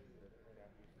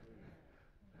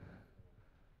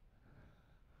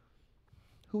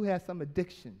 Who has some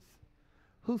addictions?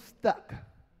 Who's stuck?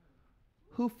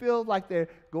 Who feels like they're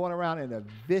going around in a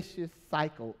vicious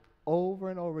cycle over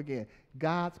and over again?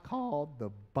 God's called the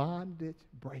bondage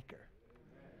breaker.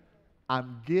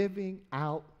 I'm giving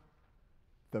out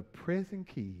the prison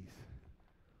keys.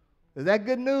 Is that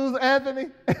good news, Anthony?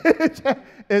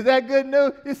 Is that good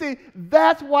news? You see,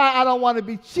 that's why I don't want to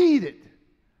be cheated.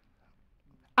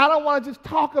 I don't want to just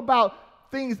talk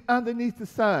about things underneath the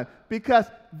sun because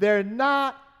they're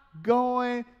not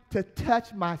going to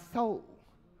touch my soul.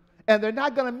 And they're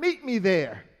not going to meet me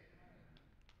there.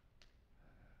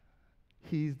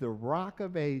 He's the rock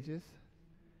of ages.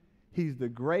 He's the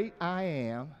great I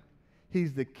am.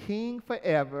 He's the King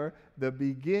forever, the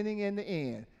beginning and the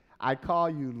end. I call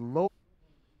you Lord.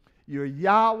 You're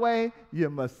Yahweh, you're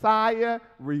Messiah,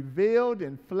 revealed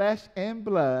in flesh and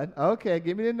blood. Okay,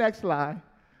 give me the next slide.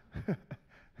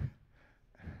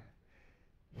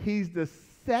 He's the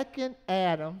second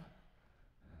Adam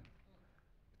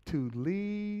to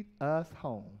lead us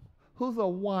home. Who's a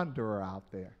wanderer out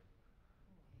there?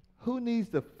 Who needs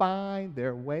to find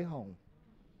their way home?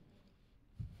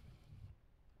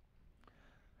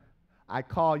 I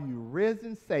call you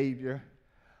risen Savior.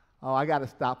 Oh, I got to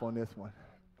stop on this one.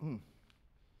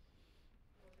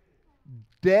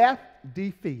 Death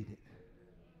defeated.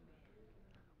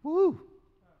 Woo.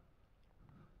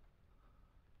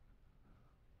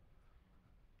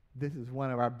 This is one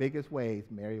of our biggest ways,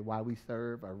 Mary, why we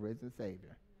serve our risen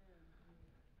Savior.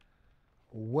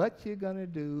 What you're going to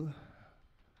do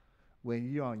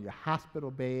when you're on your hospital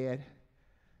bed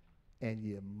and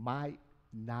you might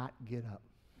not get up.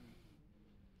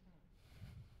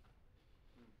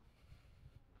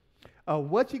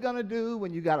 What you going to do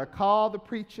when you got to call the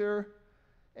preacher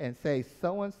and say,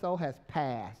 so-and-so has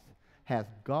passed, has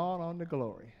gone on to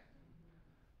glory.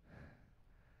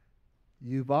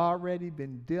 You've already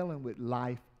been dealing with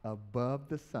life above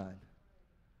the sun.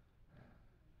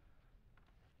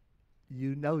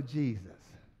 You know Jesus.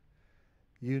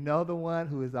 You know the one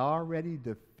who has already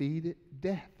defeated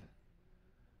death.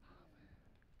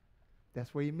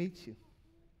 That's where he meets you.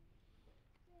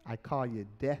 I call you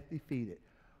death defeated.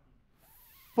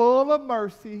 Full of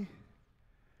mercy,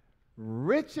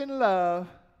 rich in love,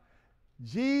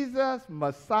 Jesus,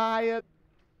 Messiah.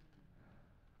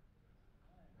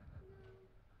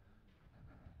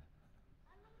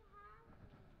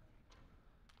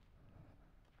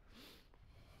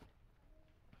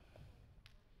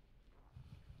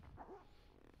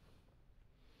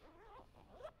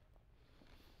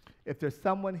 If there's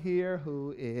someone here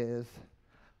who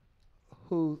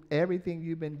everything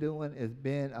you've been doing has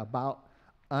been about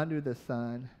under the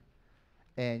sun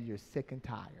and you're sick and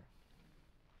tired.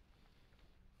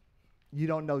 You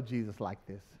don't know Jesus like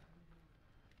this.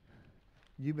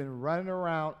 You've been running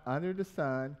around under the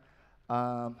sun,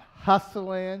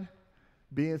 hustling,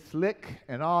 being slick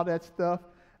and all that stuff,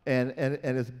 and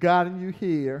it's gotten you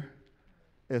here.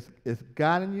 It's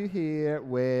gotten you here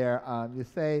where you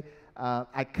say,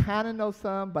 I kind of know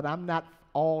some, but I'm not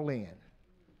all in.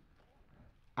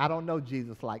 I don't know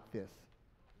Jesus like this.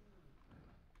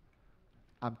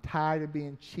 I'm tired of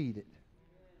being cheated.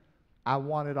 I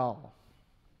want it all.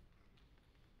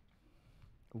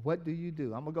 What do you do?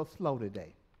 I'm going to go slow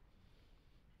today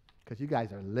because you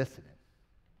guys are listening.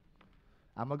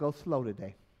 I'm going to go slow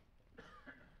today.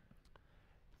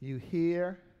 You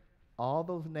hear all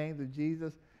those names of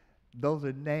Jesus, those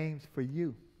are names for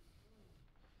you.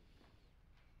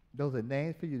 Those are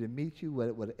names for you to meet you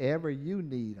whatever you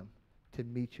need them to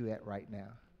meet you at right now.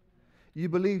 You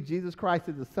believe Jesus Christ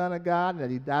is the Son of God and that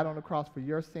he died on the cross for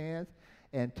your sins,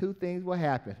 and two things will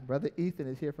happen. Brother Ethan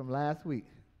is here from last week.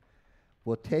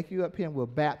 We'll take you up here and we'll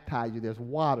baptize you. There's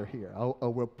water here, or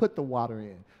we'll put the water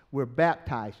in. We'll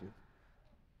baptize you.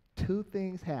 Two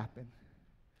things happen.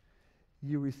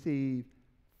 You receive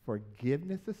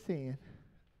forgiveness of sin,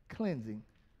 cleansing,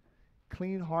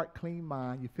 clean heart, clean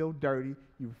mind. You feel dirty.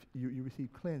 You receive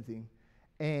cleansing.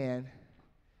 And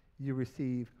you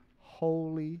receive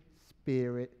Holy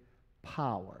Spirit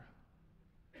power.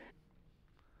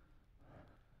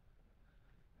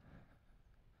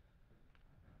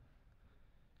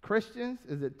 Christians,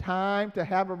 is it time to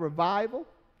have a revival?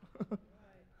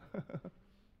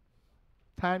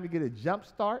 Time to get a jump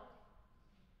start?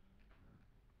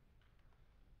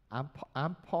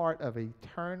 I'm part of an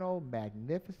eternal,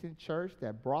 magnificent church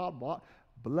that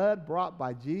blood brought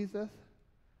by Jesus.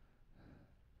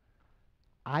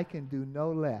 I can do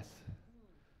no less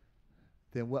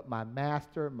than what my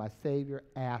master, my Savior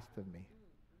asked of me.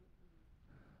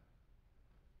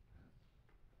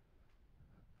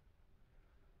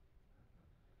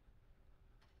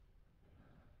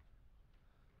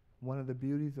 One of the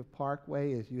beauties of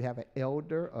Parkway is you have an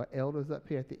elder or elders up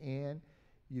here at the end.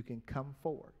 You can come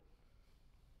forward.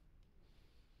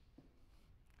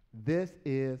 This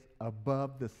is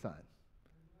above the sun.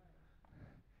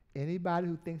 Anybody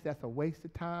who thinks that's a waste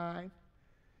of time,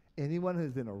 anyone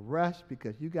who's in a rush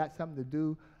because you got something to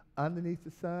do underneath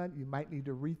the sun, you might need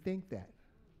to rethink that.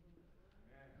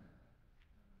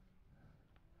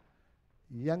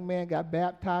 Young man got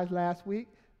baptized last week.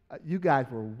 You guys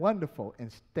were wonderful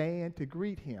and stand to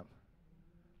greet him.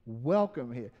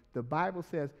 Welcome here. The Bible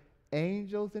says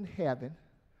angels in heaven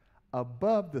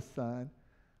above the sun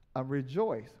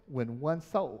rejoice when one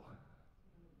soul.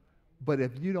 But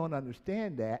if you don't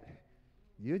understand that,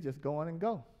 you're just going and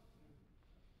go.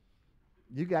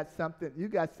 You got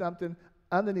something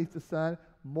underneath the sun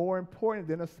more important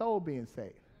than a soul being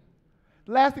saved.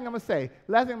 Last thing I'm going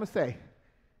to say,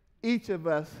 each of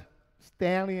us,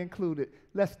 Stanley included,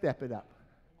 let's step it up.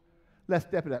 Let's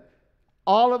step it up.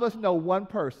 All of us know one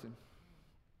person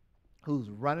who's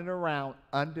running around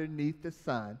underneath the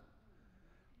sun,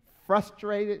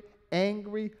 frustrated,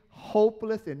 angry,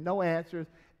 hopeless, and no answers.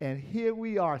 And here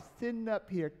we are sitting up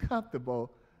here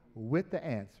comfortable with the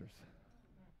answers.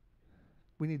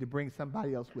 We need to bring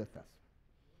somebody else with us.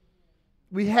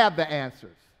 We have the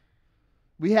answers.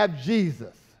 We have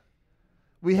Jesus.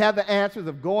 We have the answers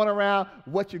of going around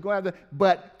what you're going to do.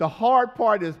 But the hard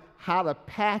part is how to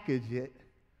package it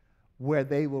where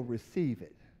they will receive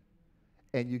it.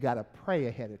 And you got to pray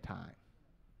ahead of time.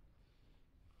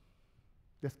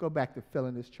 Let's go back to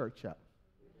filling this church up.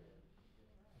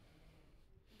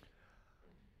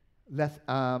 Let's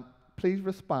please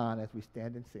respond as we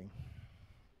stand and sing.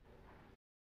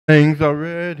 Things are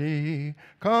ready.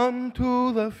 Come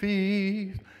to the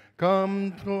feast.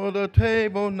 Come to the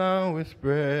table, now is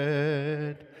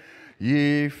spread.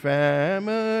 Ye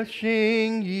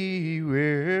famishing, ye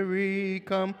weary,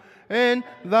 come, and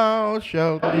thou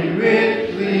shalt be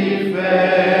richly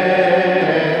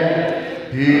fed.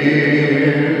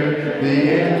 Hear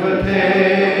the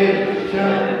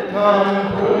invitation,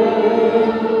 come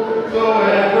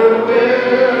whosoever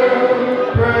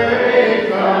will, praise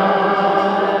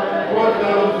God for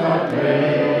those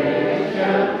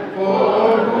salvation,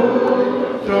 for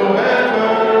whosoever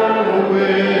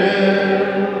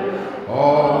will.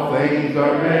 All things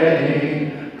are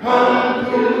ready, come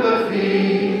to the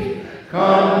feast,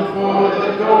 come for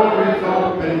the door is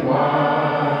open wide.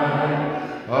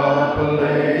 A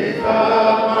place of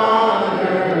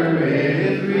honor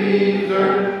is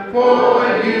reserved for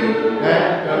you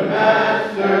at the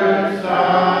Master's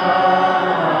side.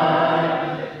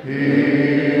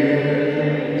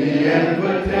 Hear the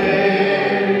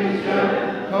invitation,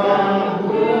 come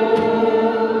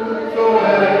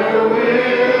whosoever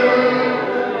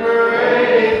will,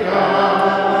 praise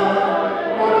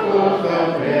God for full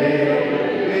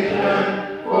salvation,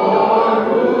 for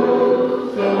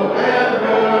whosoever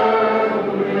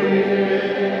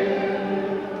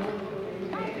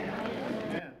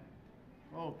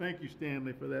Oh, thank you,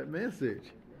 Stanley, for that message.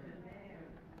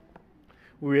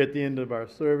 We're at the end of our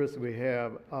service. We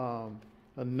have a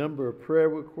number of prayer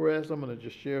requests. I'm going to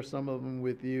just share some of them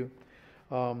with you.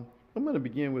 I'm going to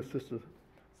begin with Sister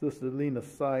Lena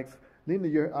Sykes.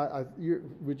 Lena,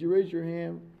 would you raise your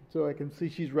hand so I can see?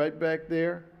 She's right back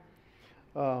there.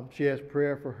 She has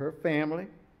prayer for her family,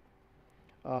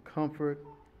 comfort,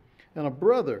 and a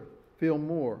brother, Phil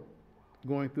Moore,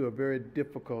 going through a very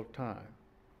difficult time.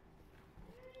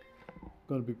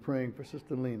 I'm going to be praying for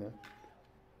Sister Lena.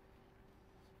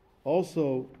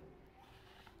 Also,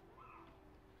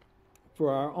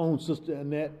 for our own Sister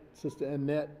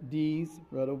Annette Dees,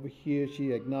 right over here,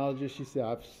 she acknowledges, she said,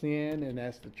 I've sinned and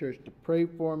asked the church to pray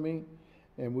for me,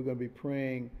 and we're going to be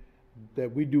praying that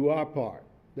we do our part,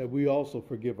 that we also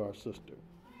forgive our sister.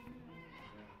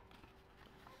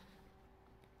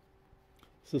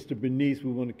 Sister Bernice,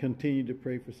 we want to continue to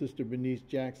pray for Sister Bernice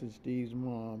Jackson, Steve's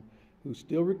mom, who's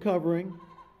still recovering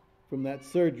from that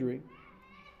surgery,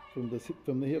 from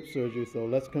the hip surgery. So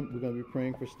we're going to be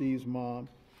praying for Steve's mom.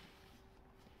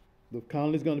 The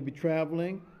Conley's going to be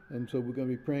traveling, and so we're going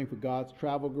to be praying for God's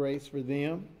travel grace for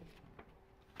them.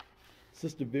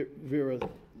 Sister Vera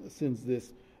sends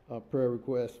this prayer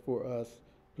request for us.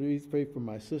 Please pray for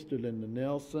my sister Linda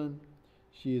Nelson.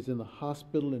 She is in the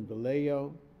hospital in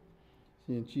Vallejo,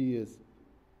 and she is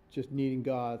just needing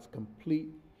God's complete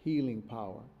healing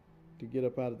power to get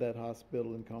up out of that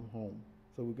hospital and come home.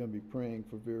 So we're going to be praying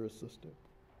for Vera's sister.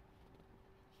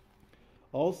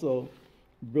 Also,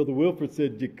 Brother Wilford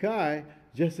said Jakai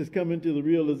just is coming to the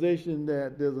realization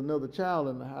that there's another child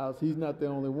in the house. He's not the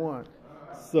only one.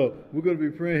 So we're going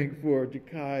to be praying for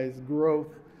Jakai's growth,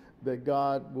 that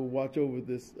God will watch over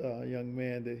this young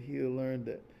man, that he'll learn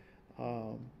that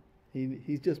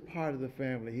he's just part of the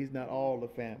family. He's not all the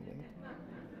family.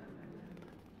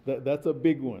 That's a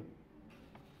big one.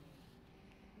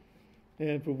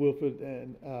 And for Wilford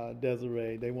and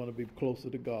Desiree, they want to be closer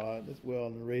to God as well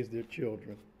and raise their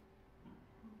children.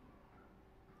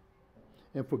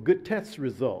 And for good test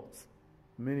results.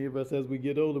 Many of us, as we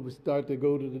get older, we start to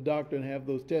go to the doctor and have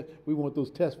those tests. We want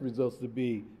those test results to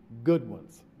be good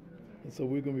ones. And so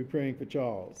we're going to be praying for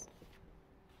Charles.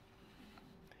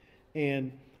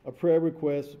 And a prayer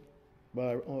request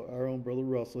by our own Brother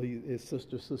Russell. His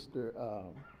sister's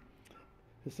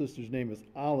name is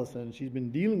Allison. She's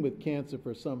been dealing with cancer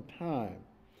for some time.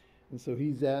 And so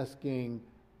he's asking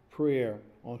prayer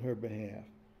on her behalf.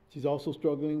 She's also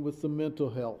struggling with some mental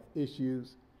health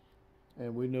issues.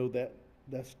 And we know that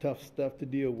that's tough stuff to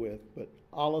deal with. But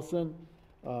Allison,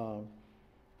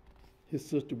 his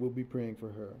sister, will be praying for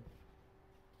her.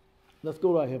 Let's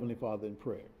go to our Heavenly Father in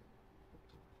prayer.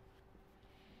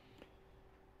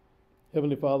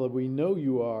 Heavenly Father, we know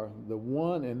you are the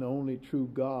one and only true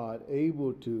God,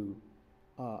 able to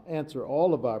answer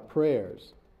all of our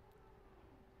prayers.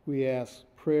 We ask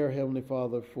prayer, Heavenly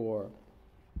Father, for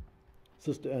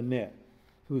Sister Annette,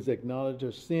 who has acknowledged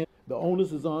her sin. The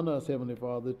onus is on us, Heavenly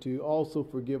Father, to also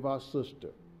forgive our sister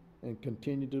and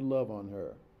continue to love on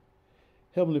her.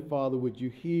 Heavenly Father, would you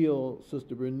heal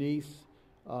Sister Bernice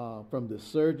from the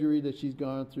surgery that she's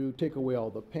gone through, take away all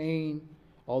the pain,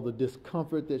 all the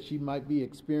discomfort that she might be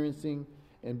experiencing,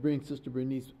 and bring Sister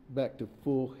Bernice back to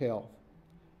full health.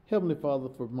 Heavenly Father,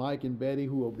 for Mike and Betty,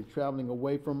 who will be traveling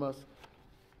away from us,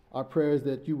 our prayer is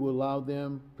that you will allow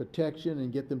them protection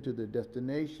and get them to their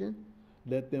destination.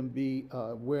 Let them be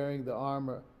wearing the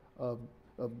armor of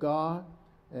God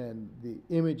and the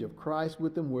image of Christ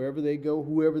with them wherever they go,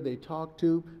 whoever they talk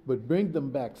to, but bring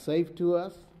them back safe to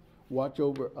us. Watch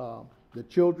over the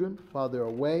children while they're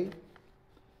away.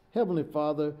 Heavenly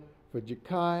Father, for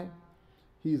Jakai,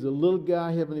 he's a little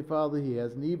guy, Heavenly Father. He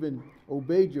hasn't even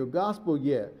obeyed your gospel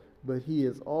yet, but he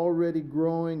is already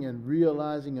growing and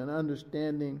realizing and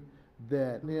understanding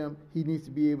that he needs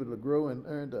to be able to grow and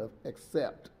learn to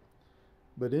accept.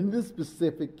 But in this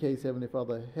specific case, Heavenly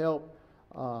Father, help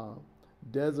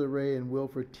Desiree and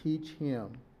Wilford teach him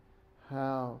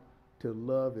how to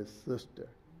love his sister,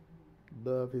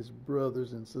 love his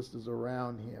brothers and sisters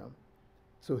around him,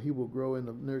 so he will grow in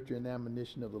the nurture and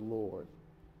admonition of the Lord.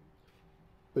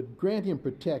 But grant him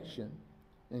protection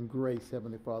and grace,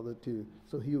 Heavenly Father, too,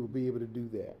 so he will be able to do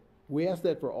that. We ask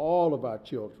that for all of our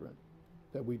children,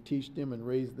 that we teach them and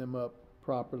raise them up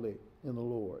properly in the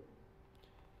Lord.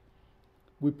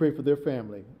 We pray for their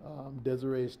family.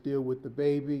 Desiree is still with the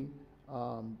baby,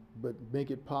 but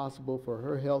make it possible for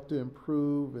her health to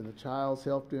improve and the child's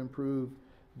health to improve,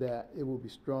 that it will be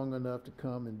strong enough to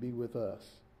come and be with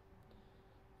us.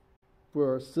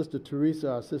 For Sister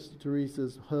Teresa, our Sister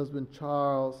Teresa's husband,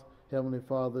 Charles, Heavenly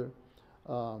Father,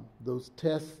 those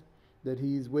tests that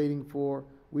he's waiting for,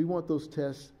 we want those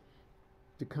tests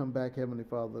to come back, Heavenly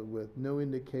Father, with no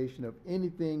indication of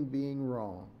anything being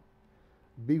wrong.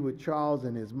 Be with Charles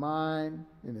in his mind,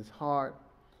 in his heart.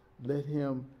 Let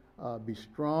him be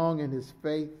strong in his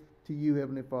faith to you,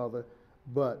 Heavenly Father.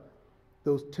 But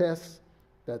those tests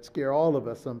that scare all of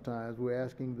us sometimes, we're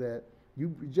asking that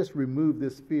you just remove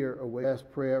this fear away. Last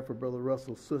prayer for Brother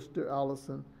Russell's sister,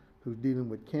 Allison, who's dealing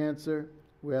with cancer.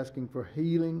 We're asking for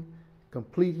healing,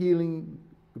 complete healing,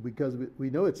 because we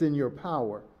know it's in your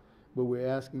power. But we're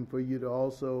asking for you to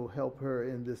also help her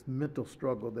in this mental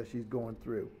struggle that she's going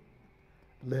through.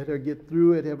 Let her get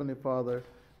through it, Heavenly Father.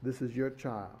 This is your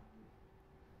child.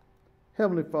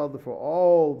 Heavenly Father, for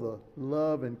all the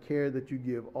love and care that you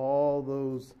give all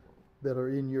those that are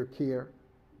in your care,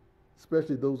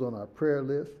 especially those on our prayer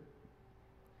list,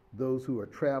 those who are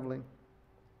traveling,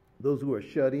 those who are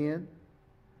shut in,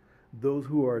 Those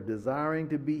who are desiring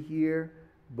to be here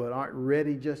but aren't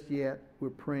ready just yet, we're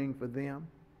praying for them,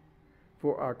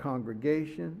 for our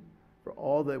congregation, for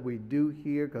all that we do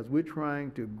here, because we're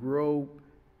trying to grow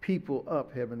people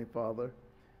up, Heavenly Father.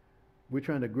 We're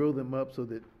trying to grow them up so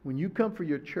that when you come for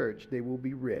your church, they will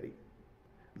be ready.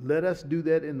 Let us do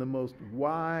that in the most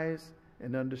wise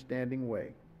and understanding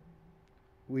way.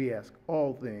 We ask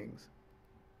all things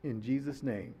in Jesus'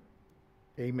 name.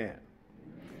 Amen.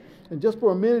 And just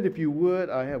for a minute, if you would,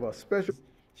 I have a special.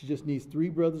 She just needs 3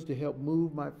 brothers to help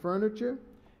move my furniture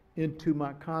into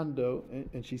my condo.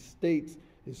 And she states,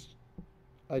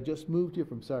 I just moved here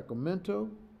from Sacramento.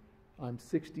 I'm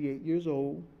 68 years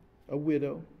old, a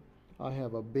widow. I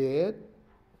have a bed,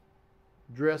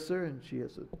 dresser, and she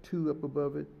has a 2 up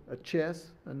above it, a chest,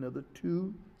 another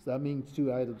 2. So that means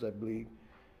 2 items, I believe,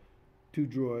 2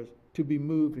 drawers to be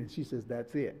moved. And she says,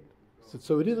 that's it.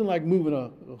 So it isn't like moving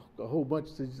a whole bunch.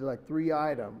 It's just like 3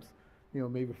 items,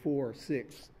 maybe 4 or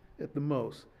 6 at the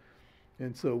most.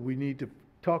 And so we need to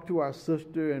talk to our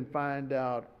sister and find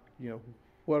out,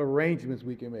 what arrangements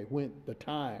we can make, when, the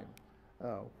time,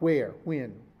 where,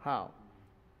 when, how,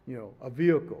 a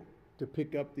vehicle to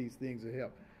pick up these things and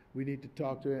help. We need to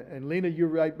talk to her. And Lena, you're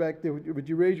right back there. Would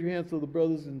you raise your hand so the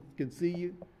brothers can see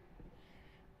you?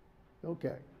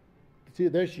 Okay. See,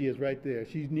 there she is right there.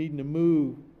 She's needing to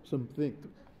move some things,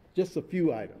 just a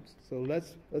few items. So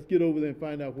let's get over there and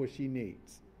find out what she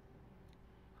needs.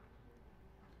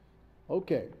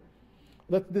 Okay.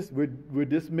 We're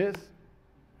dismissed,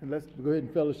 and let's go ahead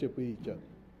and fellowship with each other.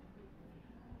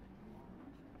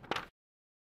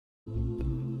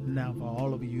 Now for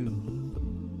all of you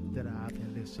that are out there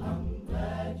listening, I'm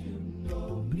glad you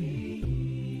know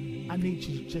me. I need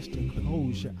you just to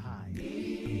close your eyes.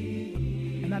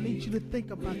 And I need you to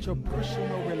think about your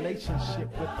personal relationship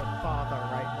with the Father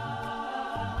right now.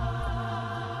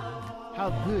 How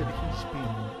good He's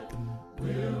been.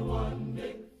 We're one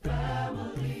big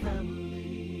family.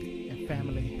 And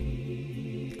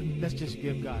family, let's just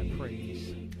give God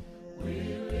praise.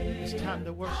 It's time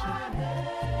to worship.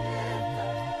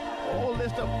 Oh,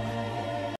 lift up.